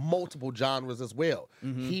multiple genres as well.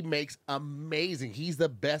 He makes amazing. He's the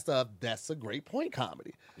best of that's a great point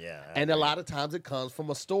comedy. Yeah. And a lot of times it comes from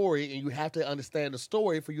a story, and you have to understand the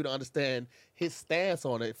story for you to understand his stance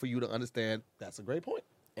on it, for you to understand that's a great point.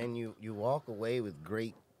 And you walk away with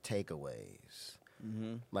great takeaways.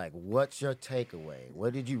 Like, what's your takeaway?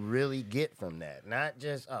 What did you really get from that? Not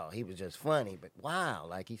just, oh, he was just funny, but wow,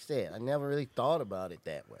 like he said, I never really thought about it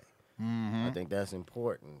that way. I think that's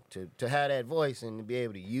important to have that voice and to be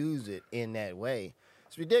able to use it in that way.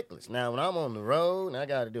 It's ridiculous. Now, when I'm on the road and I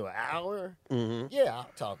got to do an hour, yeah, I'll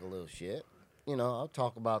talk a little shit. You know, I'll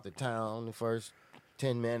talk about the town the first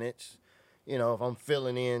 10 minutes. You know, if I'm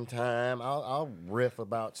filling in time, I'll riff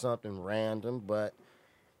about something random, but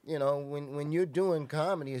you know, when you're doing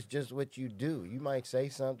comedy, it's just what you do. You might say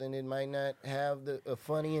something that might not have a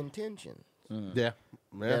funny intention. Yeah.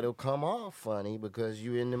 That'll come off funny because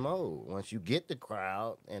you're in the mode. Once you get the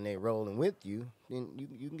crowd and they rolling with you, then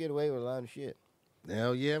you can get away with a lot of shit.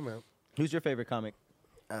 Hell yeah, man. Who's your favorite comic?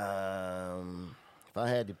 If I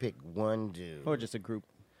had to pick one dude. Or just a group,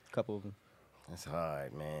 couple of them. That's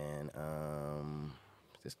hard, man.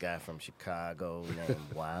 This guy from Chicago named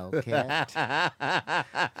Wildcat.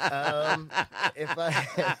 If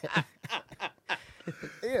I...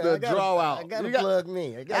 The draw out. I gotta plug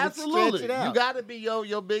me. I gotta absolutely. stretch it out. You got to be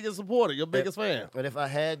your biggest supporter, your biggest fan. But if I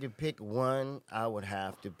had to pick one, I would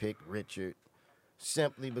have to pick Richard,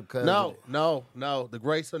 simply because No. The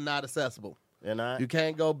greats are not accessible. they're not. You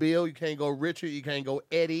can't go Bill. You can't go Richard. You can't go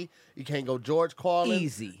Eddie. You can't go George Carlin.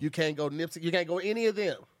 Easy. You can't go Nipsey. You can't go any of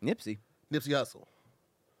them. Nipsey. Nipsey Hussle.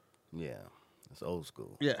 Yeah, it's old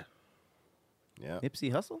school. Yeah. Yeah, Nipsey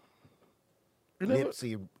Hussle?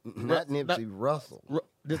 Nipsey, not Nipsey Russell.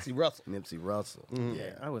 Nipsey Russell. Nipsey Russell. Mm-hmm.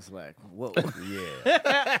 Yeah, I was like, whoa.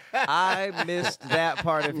 yeah. I missed that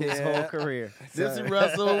part of his whole career. Nipsey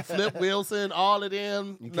Russell, Flip Wilson, all of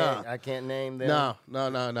them. You can't. I can't name them.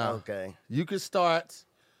 No. Okay. You can start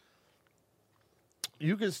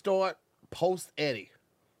post Eddie.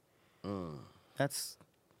 That's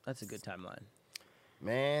a good timeline.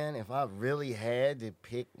 Man, if I really had to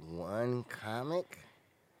pick one comic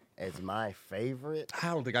as my favorite, I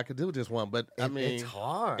don't think I could do just one, but I mean, it's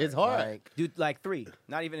hard. It's hard. Dude, like 3.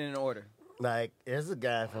 Not even in order. Like, there's a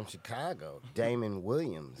guy from Chicago, Damon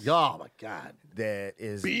Williams, Oh my God, that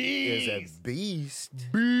is a beast.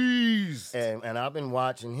 beast. And I've been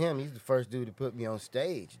watching him. He's the first dude to put me on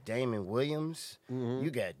stage. Damon Williams. Mm-hmm.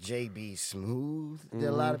 You got JB Smooth that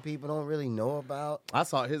a lot of people don't really know about. I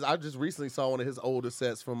just recently saw one of his older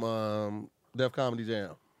sets from Def Comedy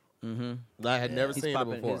Jam. Mm-hmm. I had never He's seen it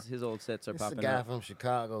popping, before. his old sets are It's a popping guy up. from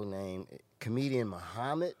Chicago named comedian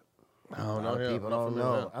Muhammad. I don't A know lot of him. people Not don't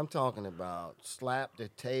familiar with know. him. I'm talking about slap the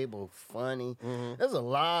table, funny. Mm-hmm. There's a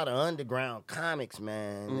lot of underground comics,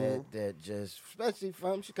 man, that just, especially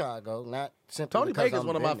from Chicago, not simply Tony because Baker's I'm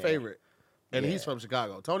one of my been there. favorite, and Yeah. he's from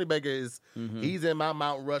Chicago. Tony Baker is he's in my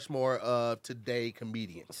Mount Rushmore of today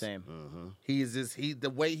comedians. Same. He is just the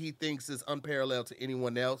way he thinks is unparalleled to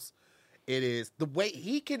anyone else. It is the way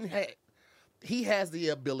he he has the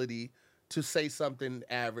ability to say something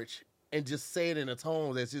average and just say it in a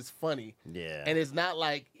tone that's just funny. Yeah. And it's not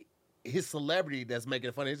like his celebrity that's making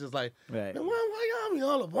it funny. It's just like, Right. man, why y'all be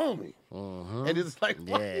all up on me? And it's like,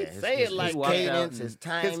 why Yeah, you his- say his- it like his walked out cadence, and- his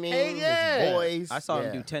timing, yeah. his voice. I saw him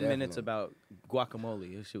Yeah, do 10 minutes definitely. about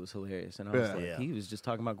guacamole. This shit was hilarious. And I was Yeah. like, Yeah. he was just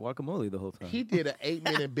talking about guacamole the whole time. He did an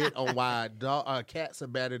 8-minute bit on why cats are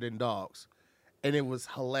better than dogs, and it was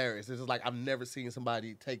hilarious. It's just like I've never seen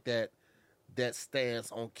somebody take that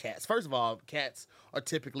stance on cats. First of all, cats are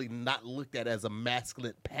typically not looked at as a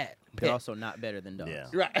masculine pet. They're also not better than dogs. Yeah.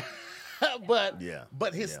 Right. but Yeah.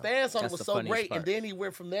 but his Yeah. stance on it That's was the so funniest great, part. and then he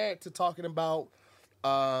went from there to talking about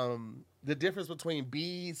the difference between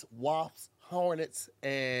bees, wasps, hornets,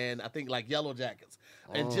 and I think like yellow jackets,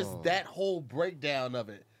 and just that whole breakdown of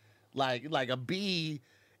it, like a bee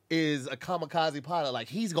is a kamikaze pilot. Like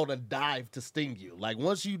he's gonna dive to sting you. Like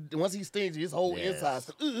once he stings you, his whole Yes. inside.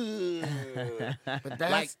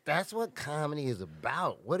 But that's what comedy is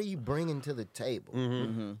about. What are you bringing to the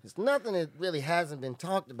table? It's nothing that really hasn't been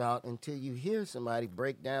talked about until you hear somebody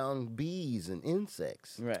break down bees and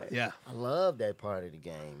insects. Right. Yeah. I love that part of the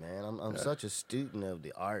game, man. I'm such a student of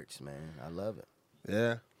the arts, man. I love it.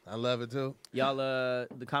 Yeah. I love it too. Y'all,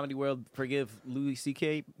 the comedy world forgive Louis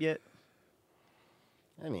C.K. yet?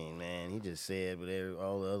 I mean, man, he just said what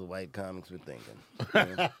all the other white comics were thinking.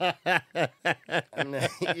 I mean,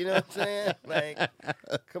 you know what I'm saying? Like,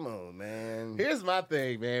 come on, man. Here's my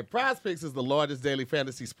thing, man. Prize Picks is the largest daily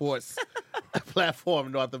fantasy sports platform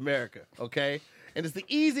in North America, okay? And it's the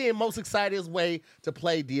easy and most exciting way to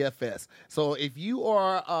play DFS. So if you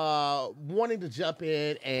are wanting to jump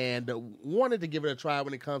in and wanted to give it a try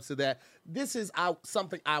when it comes to that, this is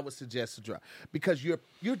something I would suggest to try, because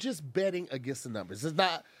you're just betting against the numbers. It's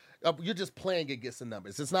not you're just playing against the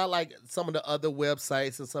numbers. It's not like some of the other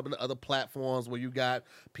websites and some of the other platforms where you got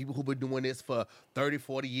people who've been doing this for 30,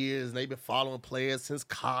 40 years, and they've been following players since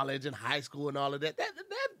college and high school and all of that.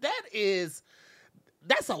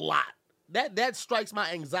 That's a lot. That strikes my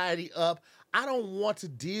anxiety up. I don't want to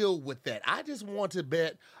deal with that. I just want to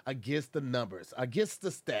bet against the numbers, against the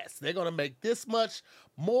stats. They're going to make this much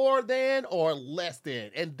more than or less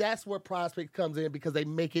than. And that's where Prize Picks comes in, because they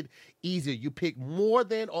make it easier. You pick more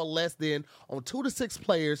than or less than on 2 to 6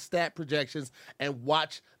 players, stat projections, and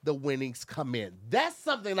watch the winnings come in. That's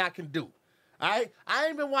something I can do. All right? I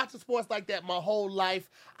ain't been watching sports like that my whole life.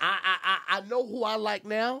 I know who I like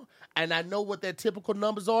now, and I know what their typical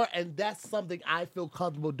numbers are, and that's something I feel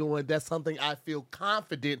comfortable doing. That's something I feel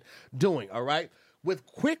confident doing, all right? With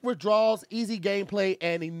quick withdrawals, easy gameplay,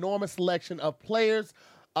 and enormous selection of players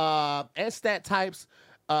and stat types,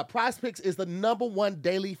 Prize Picks is the #1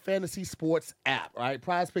 daily fantasy sports app, all right?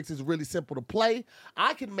 Prize Picks is really simple to play.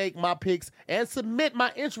 I can make my picks and submit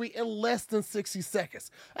my entry in less than 60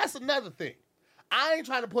 seconds. That's another thing. I ain't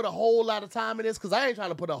trying to put a whole lot of time in this because I ain't trying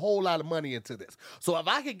to put a whole lot of money into this. So if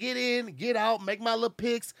I could get in, get out, make my little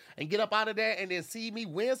picks, and get up out of there and then see me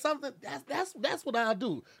win something, that's what I'll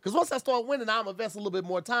do. Because once I start winning, I'll invest a little bit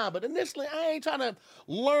more time. But initially, I ain't trying to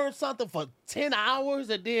learn something for 10 hours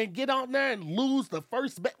and then get on there and lose the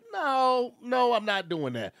first bet. No, I'm not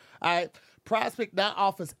doing that. All right. PrizePick now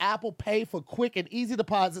offers Apple Pay for quick and easy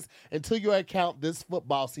deposits into your account this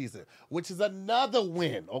football season, which is another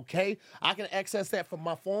win, okay? I can access that from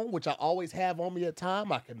my phone, which I always have on me at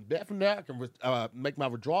time. I can bet from there. I can make my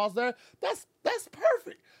withdrawals there. That's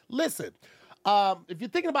perfect. Listen, if you're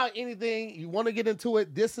thinking about anything, you want to get into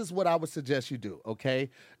it, this is what I would suggest you do, okay?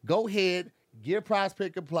 Go ahead. Give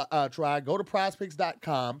PrizePick a try. Go to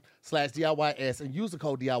prizepicks.com/DIYS and use the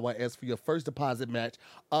code DIYS for your first deposit match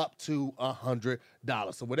up to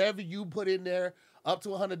 $100. So whatever you put in there, up to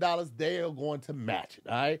 $100, they are going to match it,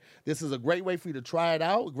 all right? This is a great way for you to try it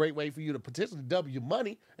out, a great way for you to potentially double your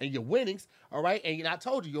money and your winnings, all right? And I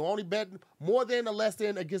told you, you're only betting more than or less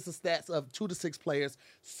than against the stats of 2 to 6 players.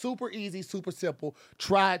 Super easy, super simple.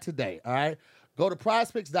 Try it today, all right? Go to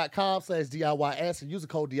prizepicks.com/DIYS and use the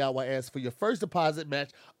code DIYS for your first deposit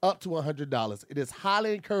match up to $100. It is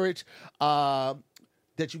highly encouraged that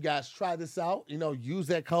you guys try this out. Use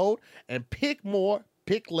that code and pick more,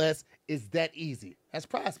 pick less. It's that easy. That's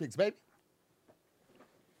PrizePicks, baby.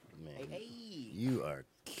 Man, you are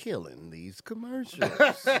killing these commercials.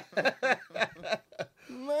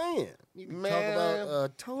 Man, you talk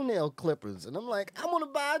about toenail clippers, and I'm like, I want to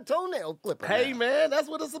buy a toenail clipper. Hey, now. man, that's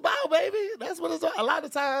what it's about, baby. That's what it's about. A lot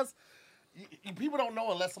of times, people don't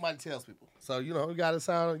know unless somebody tells people. So, you got to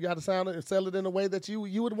sound it and sell it in a way that you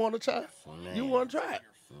would want to try. Man. You want to try it.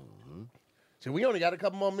 Mm-hmm. So we only got a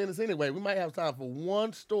couple more minutes anyway. We might have time for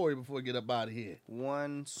one story before we get up out of here.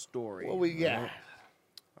 One story. What we got?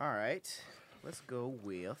 All right. Let's go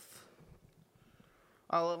with...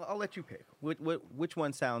 I'll let you pick. Which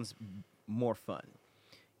one sounds more fun?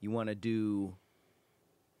 You want to do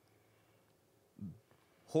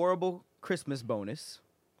horrible Christmas bonus,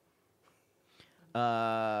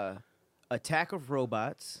 Attack of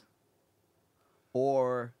Robots,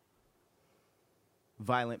 or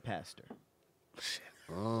Violent Pastor? Shit.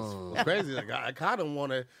 Oh. It's crazy. Like, I kind of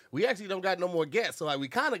want to. We actually don't got no more guests, so we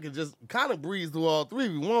kind of can just breeze through all three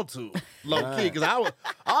if we want to, low key. Because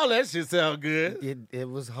all that shit sound good. It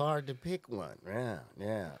was hard to pick one. Yeah.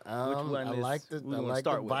 Which one I like the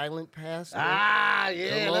Violent Pastor.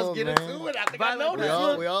 Yeah. Let's get into it. I think I know this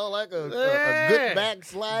one. We all like a good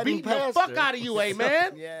backsliding beating pastor. the fuck out of you,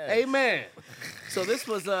 amen. Yes. Amen. So this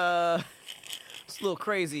was it's a little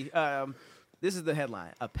crazy. This is the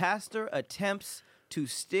headline: A pastor attempts to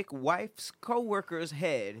stick wife's co-worker's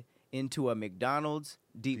head into a McDonald's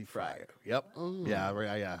deep fryer. Yep. Yeah,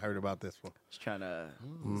 I heard about this one. Just trying to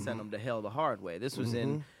send them to hell the hard way. This was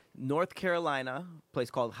in North Carolina, a place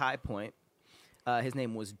called High Point. His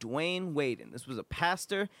name was Dwayne Waden. This was a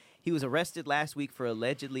pastor. He was arrested last week for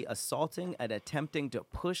allegedly assaulting and attempting to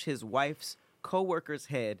push his wife's co-worker's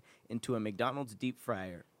head into a McDonald's deep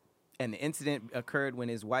fryer. And the incident occurred when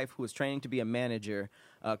his wife, who was training to be a manager,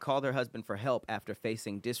 called her husband for help after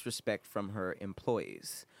facing disrespect from her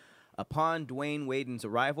employees. Upon Dwayne Waden's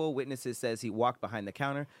arrival, witnesses says he walked behind the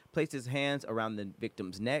counter, placed his hands around the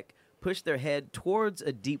victim's neck, pushed their head towards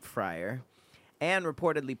a deep fryer, and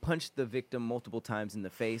reportedly punched the victim multiple times in the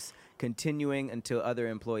face, continuing until other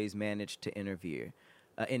employees managed to intervene.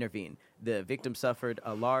 The victim suffered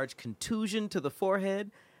a large contusion to the forehead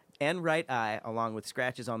and right eye, along with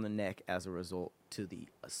scratches on the neck as a result to the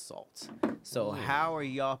assault. So how are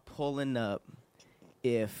y'all pulling up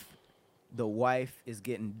if the wife is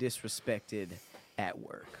getting disrespected at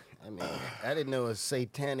work? I mean, I didn't know a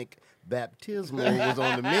satanic baptismal was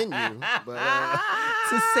on the menu, but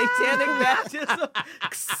it's a satanic baptism.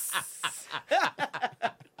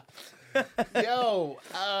 Yo,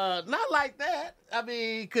 not like that. I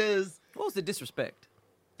mean, because... What was the disrespect?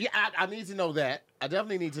 Yeah, I need to know that. I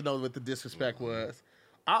definitely need to know what the disrespect was.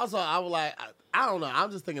 Also, I was like, I don't know. I'm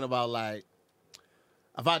just thinking about, like,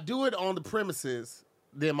 if I do it on the premises,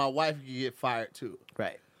 then my wife could get fired too.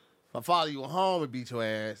 Right. If I follow you home and beat your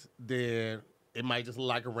ass, then it might just look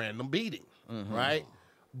like a random beating, right?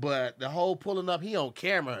 But the whole pulling up, he on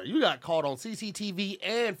camera. You got caught on CCTV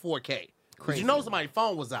and 4K. Because you know somebody's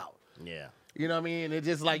phone was out. yeah. You know what I mean? It's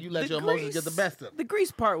just like you let your emotions get the best of it. The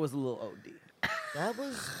grease part was a little OD. That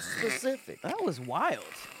was specific. That was wild.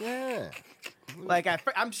 Yeah. Like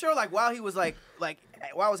I'm sure, like while he was like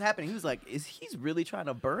while it was happening, he was like, he's really trying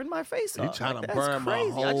to burn my face off? He's trying Like, to that's burn my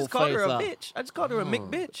crazy. I whole just called her a face bitch. I just called her a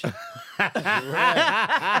McBitch.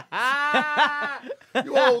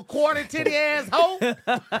 You old quarter titty ass hoe.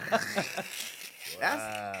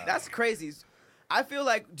 That's crazy. I feel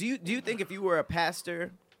like, do you think if you were a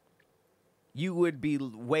pastor, you would be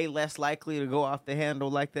way less likely to go off the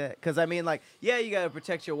handle like that? Because, I mean, like, yeah, you got to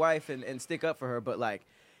protect your wife and stick up for her, but, like,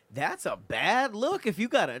 that's a bad look if you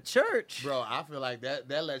got a church. Bro, I feel like that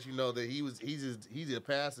lets you know that he's a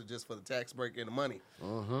pastor just for the tax break and the money.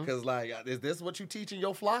 Because, like, is this what you teaching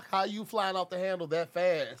your flock? How you flying off the handle that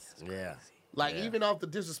fast? Yeah. Like, even off the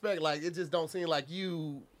disrespect, like, it just don't seem like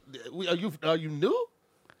you... Are you new?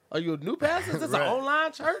 Are you a new pastor? Is this an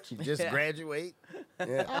online church? You just graduate.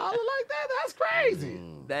 Yeah. I like that. That's crazy.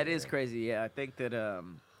 That is crazy. Yeah, I think that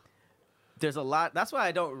there's a lot. That's why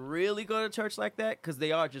I don't really go to church like that, because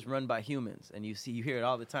they are just run by humans, and you hear it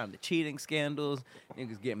all the time. The cheating scandals,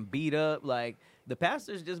 niggas getting beat up. Like, the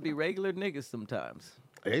pastors just be regular niggas sometimes.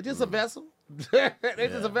 They just a vessel. They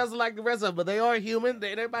just a vessel like the rest of them, but they are human.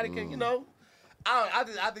 Everybody can, you know.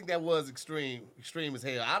 I think that was extreme as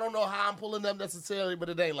hell. I don't know how I'm pulling them necessarily, but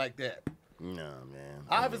it ain't like that. No, man.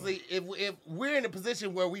 Obviously, if we're in a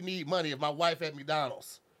position where we need money, if my wife at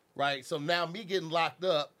McDonald's, right? So now me getting locked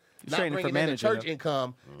up, not bringing in the church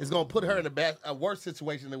income, is going to put her in a worse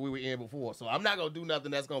situation than we were in before. So I'm not going to do nothing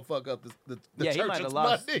that's going to fuck up the church's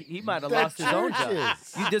money. He might have lost his own job.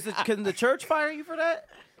 Can the church fire you for that?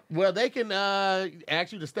 Well, they can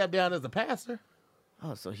ask you to step down as a pastor.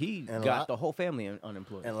 Oh, so he got the whole family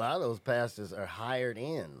unemployed. And a lot of those pastors are hired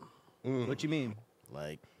in. What you mean?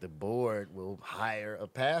 Like, the board will hire a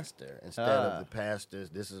pastor instead of the pastors.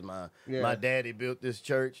 This is my daddy built this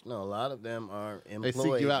church. No, a lot of them are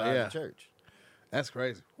employed by the church. That's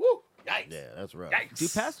crazy. Woo! Yikes. Yeah, that's rough. Yikes. Do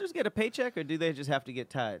pastors get a paycheck, or do they just have to get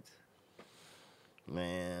tithes?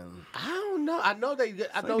 Man. I don't know. I know they.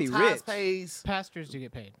 I know be Tithes rich. pays. Pastors do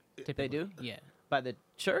get paid. Typically. They do? Yeah. By the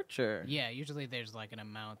church, or? Yeah, usually there's like an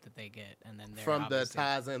amount that they get, and then they're From the obviously-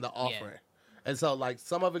 tithes and the offering. And so, like,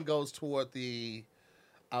 some of it goes toward the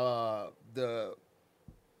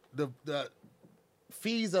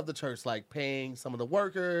fees of the church, like paying some of the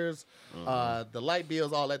workers, the light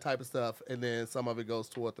bills, all that type of stuff, and then some of it goes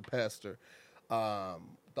toward the pastor. The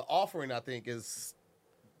offering, I think,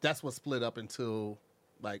 that's what's split up into,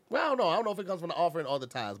 like, well, I don't know if it comes from the offering or the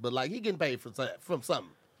tithes, but like he getting paid from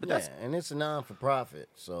something. But and it's a non-for-profit,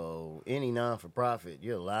 so any non-for-profit,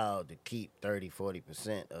 you're allowed to keep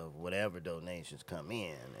 30-40% of whatever donations come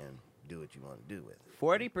in and do what you want to do with it.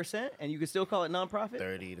 40%, and you can still call it nonprofit?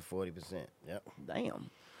 30 to 40%. Yep. Damn.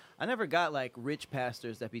 I never got like rich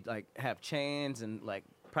pastors that be like have chains and like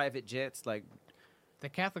private jets. Like, The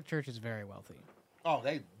Catholic Church is very wealthy. Oh,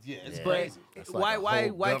 it's Yeah. crazy. It's like a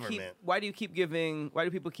whole government. why do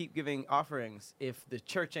people keep giving offerings if the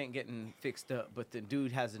church ain't getting fixed up, but the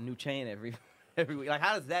dude has a new chain every week? Like,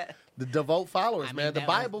 how does that? The devout followers, I mean, man. The that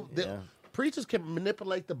Bible, preachers can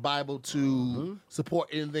manipulate the Bible to support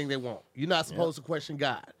anything they want. You're not supposed to question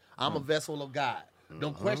God. I'm a vessel of God.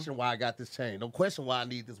 Don't question why I got this chain. Don't question why I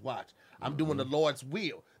need this watch. I'm doing the Lord's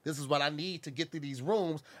will. This is what I need to get through these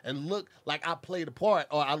rooms and look like I played a part,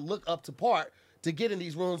 or I look up to part to get in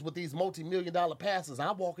these rooms with these multi-million-dollar pastors.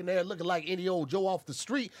 I walk in there looking like any old Joe off the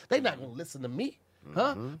street. They not gonna listen to me,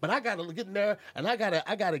 huh? But I gotta get in there and I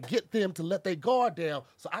gotta get them to let their guard down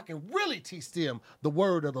so I can really teach them the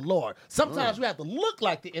word of the Lord. Sometimes you have to look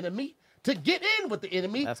like the enemy to get in with the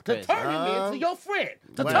enemy, That's to crazy. turn him into your friend,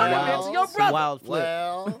 to Well, turn him into your Some brother. wild flip.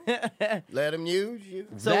 Well, let him use you.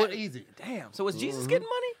 That easy. Damn. So was Jesus getting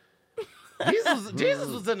money? Jesus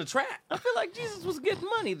was in the trap. I feel like Jesus was getting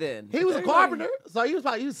money then. He was a Everybody- carpenter, so he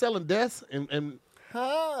was selling deaths and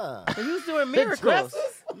Huh. He was doing miracles. miracles.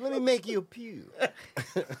 Let me make you a pew.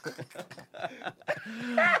 I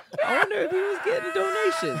wonder if he was getting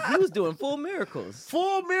donations. He was doing full miracles.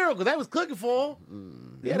 full miracles. They was cooking for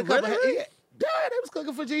him. He had a couple. Really? They was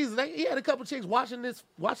cooking for Jesus. He had a couple chicks washing his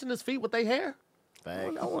feet with their hair.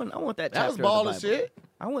 Facts. I want that. That was chapter of baller the Bible. shit.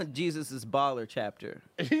 I want Jesus' baller chapter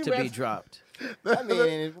He to be messed- dropped. I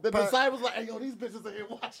mean, the disciples like, hey, yo, these bitches are here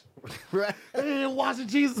washing. right? They here washing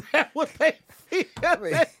Jesus' hair with their feet.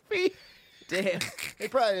 Their feet. Damn. They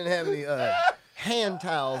probably didn't have any hand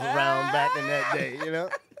towels around back in that day, you know?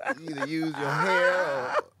 You either use your hair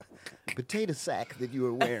or potato sack that you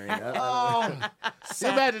were wearing. Oh,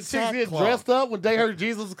 imagine chicks getting dressed up when they heard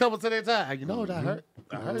Jesus was coming to their time. You know what I heard?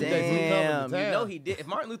 I heard Jesus was coming Damn. to You town. know he did. If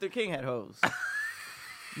Martin Luther King had hoes.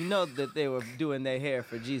 You know that they were doing their hair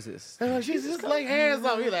for Jesus. Jesus, just lay hands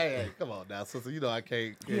on me. Like, hey, come on now, sister. You know I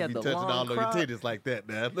can't He be had the touching long all of your crop. titties like that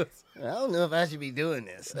now. I don't know if I should be doing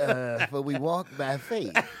this, but we walk by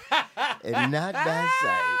faith and not by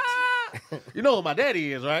sight. You know who my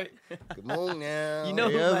daddy is, right? Come on now. You know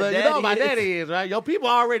who Yeah, my you know who my daddy is. daddy is, right? Your people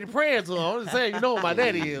already praying to him. I'm just saying, you know who my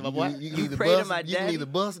daddy is, my boy. You can either pray to bust, my you can daddy? either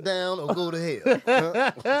bust down or go to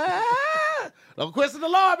hell. Don't question the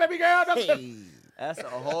Lord, baby girl. Don't Hey. That's a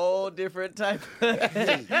whole different type.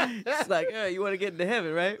 It's like, you want to get into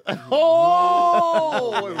heaven, right?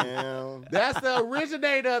 Oh, Now. that's the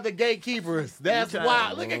originator of the gatekeepers. That's trying-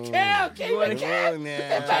 why. Look at Cal. Keep wanna it Come Cal. on now.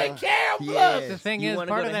 Everybody Cal Yeah. plus. The thing You is, wanna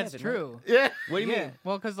part go of to that's heaven, right? true. Yeah. What do you Yeah, mean?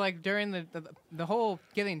 well, because like during the whole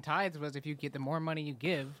giving tithes was if you get the more money you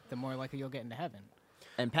give, the more likely you'll get into heaven.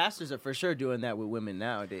 And pastors are for sure doing that with women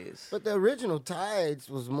nowadays. But the original tithes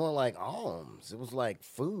was more like alms. It was like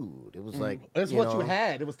food. It was like That's what you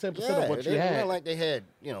had. It was 10% of what you It had. wasn't like they had,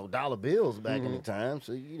 dollar bills back in the time.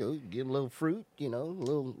 So you get a little fruit,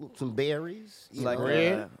 some berries, like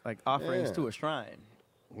bread. like offerings Yeah. to a shrine.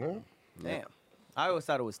 Yeah. Damn. I always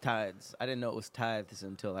thought it was tithes. I didn't know it was tithes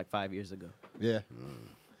until like 5 years ago. Yeah.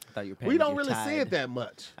 I thought you were paying We don't your really tithe. see it that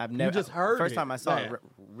much. I've never. You just heard First it. time I saw Yeah. it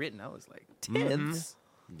written, I was like, tithes?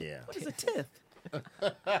 Yeah. What is a tithe?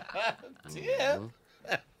 Yeah.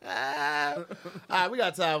 All right, we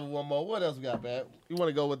got time for one more. What else we got, man? You want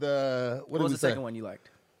to go with the What did was we the say? second one you liked?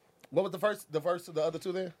 What was the first of the other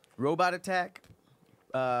two there? Robot attack,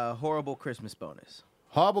 horrible Christmas bonus.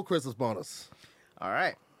 Horrible Christmas bonus. All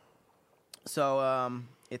right. So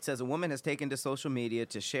it says a woman has taken to social media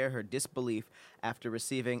to share her disbelief after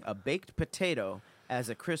receiving a baked potato as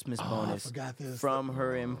a Christmas bonus forgot this. from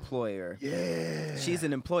her employer. Yeah. She's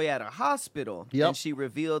an employee at a hospital, Yep. and she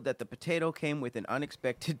revealed that the potato came with an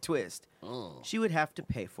unexpected twist. She would have to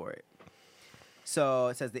pay for it. So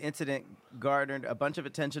it says the incident garnered a bunch of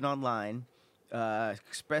attention online,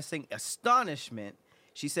 expressing astonishment.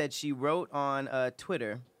 She said she wrote on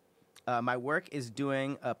Twitter, my work is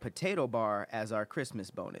doing a potato bar as our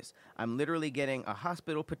Christmas bonus. I'm literally getting a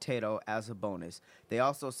hospital potato as a bonus. They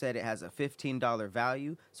also said it has a $15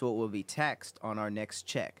 value, so it will be taxed on our next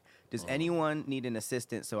check. Does anyone need an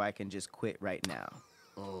assistant so I can just quit right now?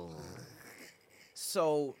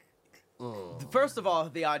 So, first of all,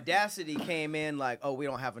 the audacity came in like, oh, we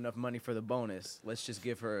don't have enough money for the bonus. Let's just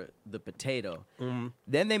give her the potato.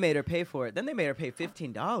 Then they made her pay for it. Then they made her pay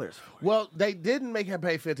 $15 for it. Well, they didn't make her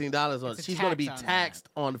pay $15 on it. It's a She's going to be tax on taxed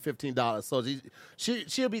on the $15. So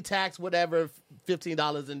she'll be taxed whatever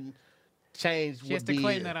 $15 and change She would has to be.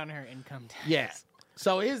 claim that on her income tax. Yeah.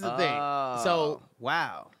 So here's the thing. So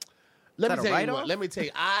wow. let me that a tell you write-off? what. Let me tell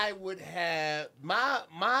you. I would have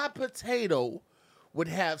my potato would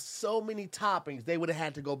have so many toppings. They would have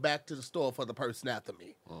had to go back to the store for the person after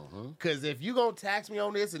me. Because if you gonna tax me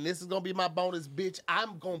on this and this is gonna be my bonus, bitch,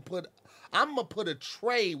 I'm gonna put a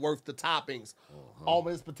tray worth of toppings on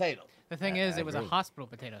this potato. The thing is, it was a hospital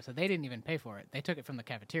potato, so they didn't even pay for it. They took it from the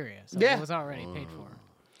cafeteria, so Yeah. it was already paid for.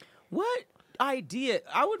 What idea?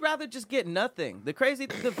 I would rather just get nothing. The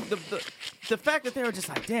fact that they were just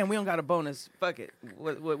like, damn, we don't got a bonus. Fuck it.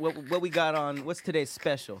 What we got on? What's today's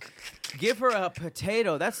special? Give her a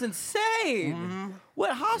potato. That's insane.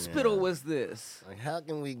 What hospital was this? Like, how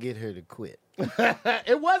can we get her to quit?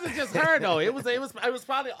 It wasn't just her though. It was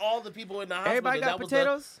probably all the people in the hospital. Everybody got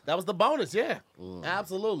potatoes? That was the bonus. Yeah,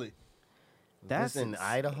 absolutely. That's This in ins-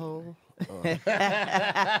 Idaho?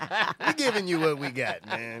 We're giving you what we got,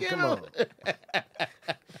 man. Come on.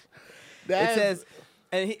 It says,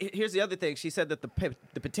 and here's the other thing. She said that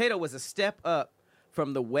the potato was a step up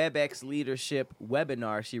from the WebEx leadership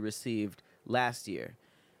webinar she received last year.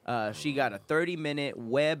 She got a 30-minute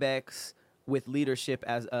WebEx with leadership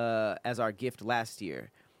as our gift last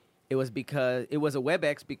year. It was a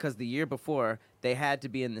WebEx because the year before they had to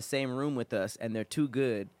be in the same room with us and they're too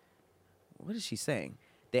good. What is she saying?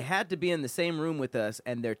 They had to be in the same room with us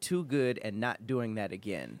and they're too good and not doing that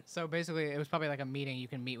again. So basically, it was probably like a meeting. You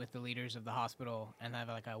can meet with the leaders of the hospital and have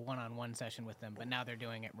like a one-on-one session with them, but now they're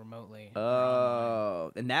doing it remotely.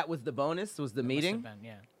 Oh, and that was the bonus? Was the It must meeting? have been,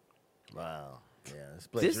 yeah. Wow. Yeah, this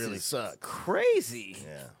place This really is sucks. crazy.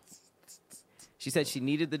 Yeah. She said she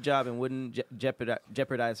needed the job and wouldn't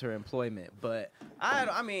jeopardize her employment. But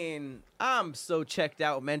I mean, I'm so checked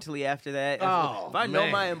out mentally after that. If I know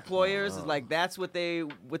man. my employers, it's like that's what they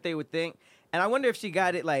would think. And I wonder if she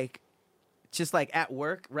got it like just like at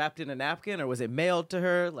work, wrapped in a napkin, or was it mailed to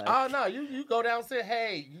her? Like, Oh no, you go downstairs.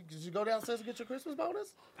 Hey, did you go downstairs to get your Christmas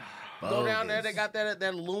bonus? Go down there. They got that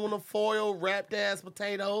aluminum foil wrapped ass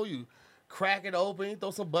potato. You crack it open, throw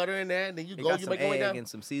some butter in there, and then you it go. got You some make your way egg down. and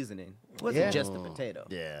some seasoning. It wasn't Yeah. just a potato.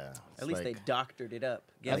 Yeah. At least they doctored it up.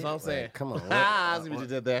 Get That's it? what I'm saying. Come on. I see what you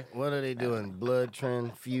did there. What are they doing? Blood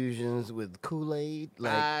transfusions with Kool-Aid?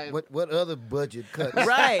 I- Like, what other budget cuts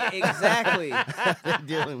Right, exactly. are they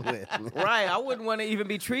dealing with? Right, I wouldn't want to even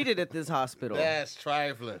be treated at this hospital. That's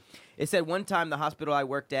trifling. It said one time the hospital I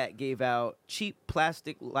worked at gave out cheap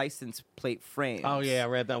plastic license plate frames. Oh yeah, I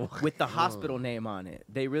read that one. With the hospital name on it.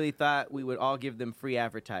 They really thought we would all give them free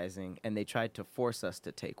advertising, and they tried to force us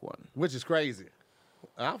to take one. Which is crazy.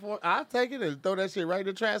 I'll take it and throw that shit right in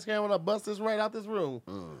the trash can when I bust this right out this room.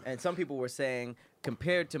 And some people were saying,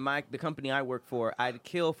 compared to the company I work for, I'd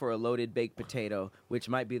kill for a loaded baked potato, which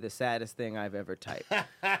might be the saddest thing I've ever typed.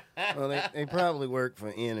 Well, they probably work for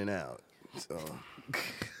In and Out. So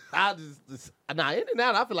I just in and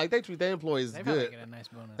out. I feel like they treat their employees They probably good. get a nice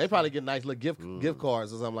bonus. They probably get nice little gift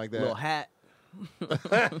cards or something like that. Little hat.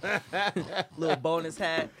 Little bonus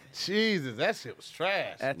hat. Jesus, that shit was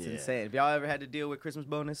trash. That's Yeah. insane. Have y'all ever had to deal with Christmas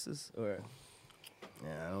bonuses? Or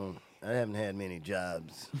yeah, I haven't had many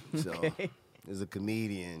jobs. So Okay. as a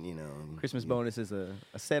comedian, you know, Christmas bonus is a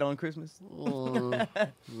set on Christmas? you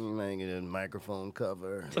might get a microphone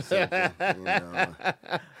cover or something, you know.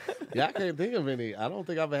 Yeah, I can't think of any. I don't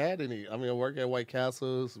think I've had any. I mean, I work at White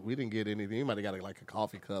Castles. We didn't get anything. You might have got like a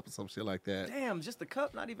coffee cup or some shit like that. Damn, just a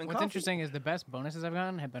cup, not even What's coffee. interesting is the best bonuses I've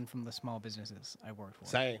gotten have been from the small businesses I worked for.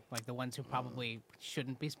 Same. Like the ones who probably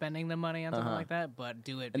shouldn't be spending the money on something like that, but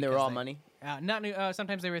do it. And they were because all money? Not new.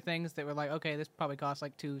 Sometimes they were things that were like, okay, this probably costs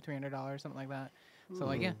like $200-$300, something like that. So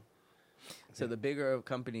like, yeah. So the bigger a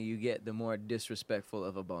company you get, the more disrespectful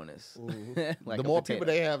of a bonus. Like The a more potato. people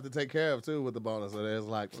they have to take care of too with the bonus, so it's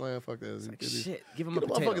like, man, fuck this. Like, shit, give them Give a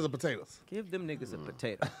the potato. motherfuckers a potatoes. Give them niggas a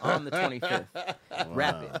potato on the 25th.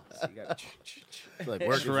 Wrap it. So you gotta It's like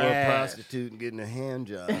working for a Trash. prostitute and getting a hand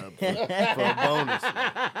job for a bonus.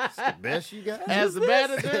 It's the best you got. As the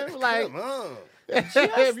manager, like, Come on.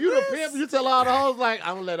 if you the pimp, you tell all the hoes, like,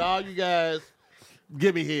 I'm gonna let all you guys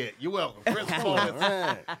give me head. You're welcome. Christmas bonus.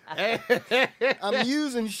 Right. I'm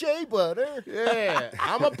using shea butter. Yeah,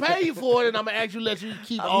 I'm gonna pay you for it, and I'm gonna actually let you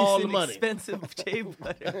keep all the using money. expensive shea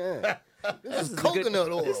butter. This is is the good- coconut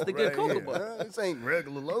oil. this is the good right cocoa here, butter. huh? This ain't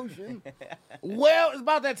regular lotion. Well, it's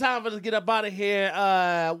about that time for us to get up out of here.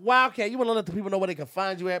 Wildcat, you want to let the people know where they can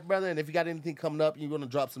find you at, brother? And if you got anything coming up, you want to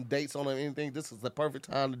drop some dates on it or anything, this is the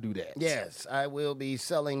perfect time to do that. Yes, I will be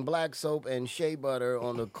selling black soap and shea butter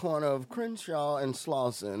on the corner of Crenshaw and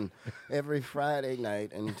Slauson every Friday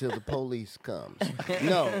night until the police comes.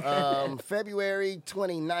 No, February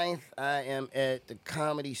 29th, I am at the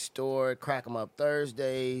Comedy Store, Crack 'em Up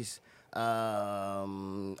Thursdays.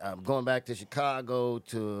 I'm going back to Chicago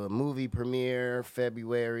to a movie premiere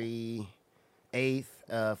February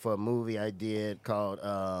 8th for a movie I did called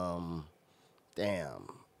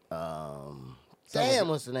Damn,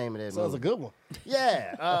 what's the name of that Sounds movie? a good one.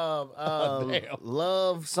 Yeah, Damn.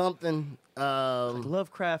 Love something.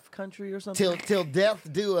 Lovecraft Country or something? Till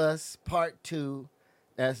Death Do Us Part 2.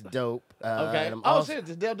 That's dope. Okay. and I'm Oh, also- shit.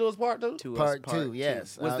 Did Deb do his part, too? To Us Part two,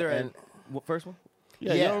 yes. Was there and- a first one?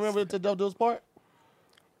 Yeah, you Yes. don't remember to Deb do his part?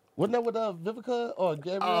 Wasn't that with Vivica or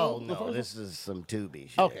Gabriel? Oh the no, first this is some Tubi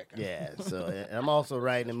shit. Okay. Yeah. So and I'm also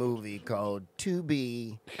writing a movie called To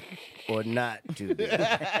Be or Not To Be.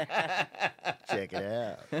 Check it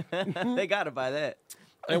out. They gotta buy that.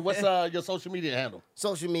 one? And what's your social media handle?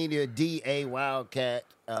 Social media DaWildcat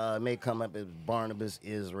may come up as Barnabas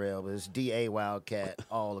Israel, but it's DaWildcat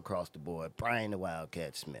all across the board. Brian the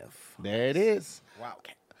Wildcat Smith. There it is.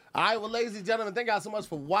 Wildcat. All right, well, ladies and gentlemen, thank y'all so much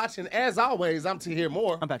for watching. As always, I'm to hear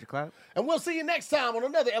more. I'm Patrick Cloud. And we'll see you next time on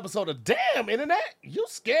another episode of Damn Internet, You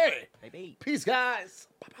Scary. Baby. Peace, guys.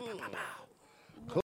 Pow, pow, pow, pow, pow.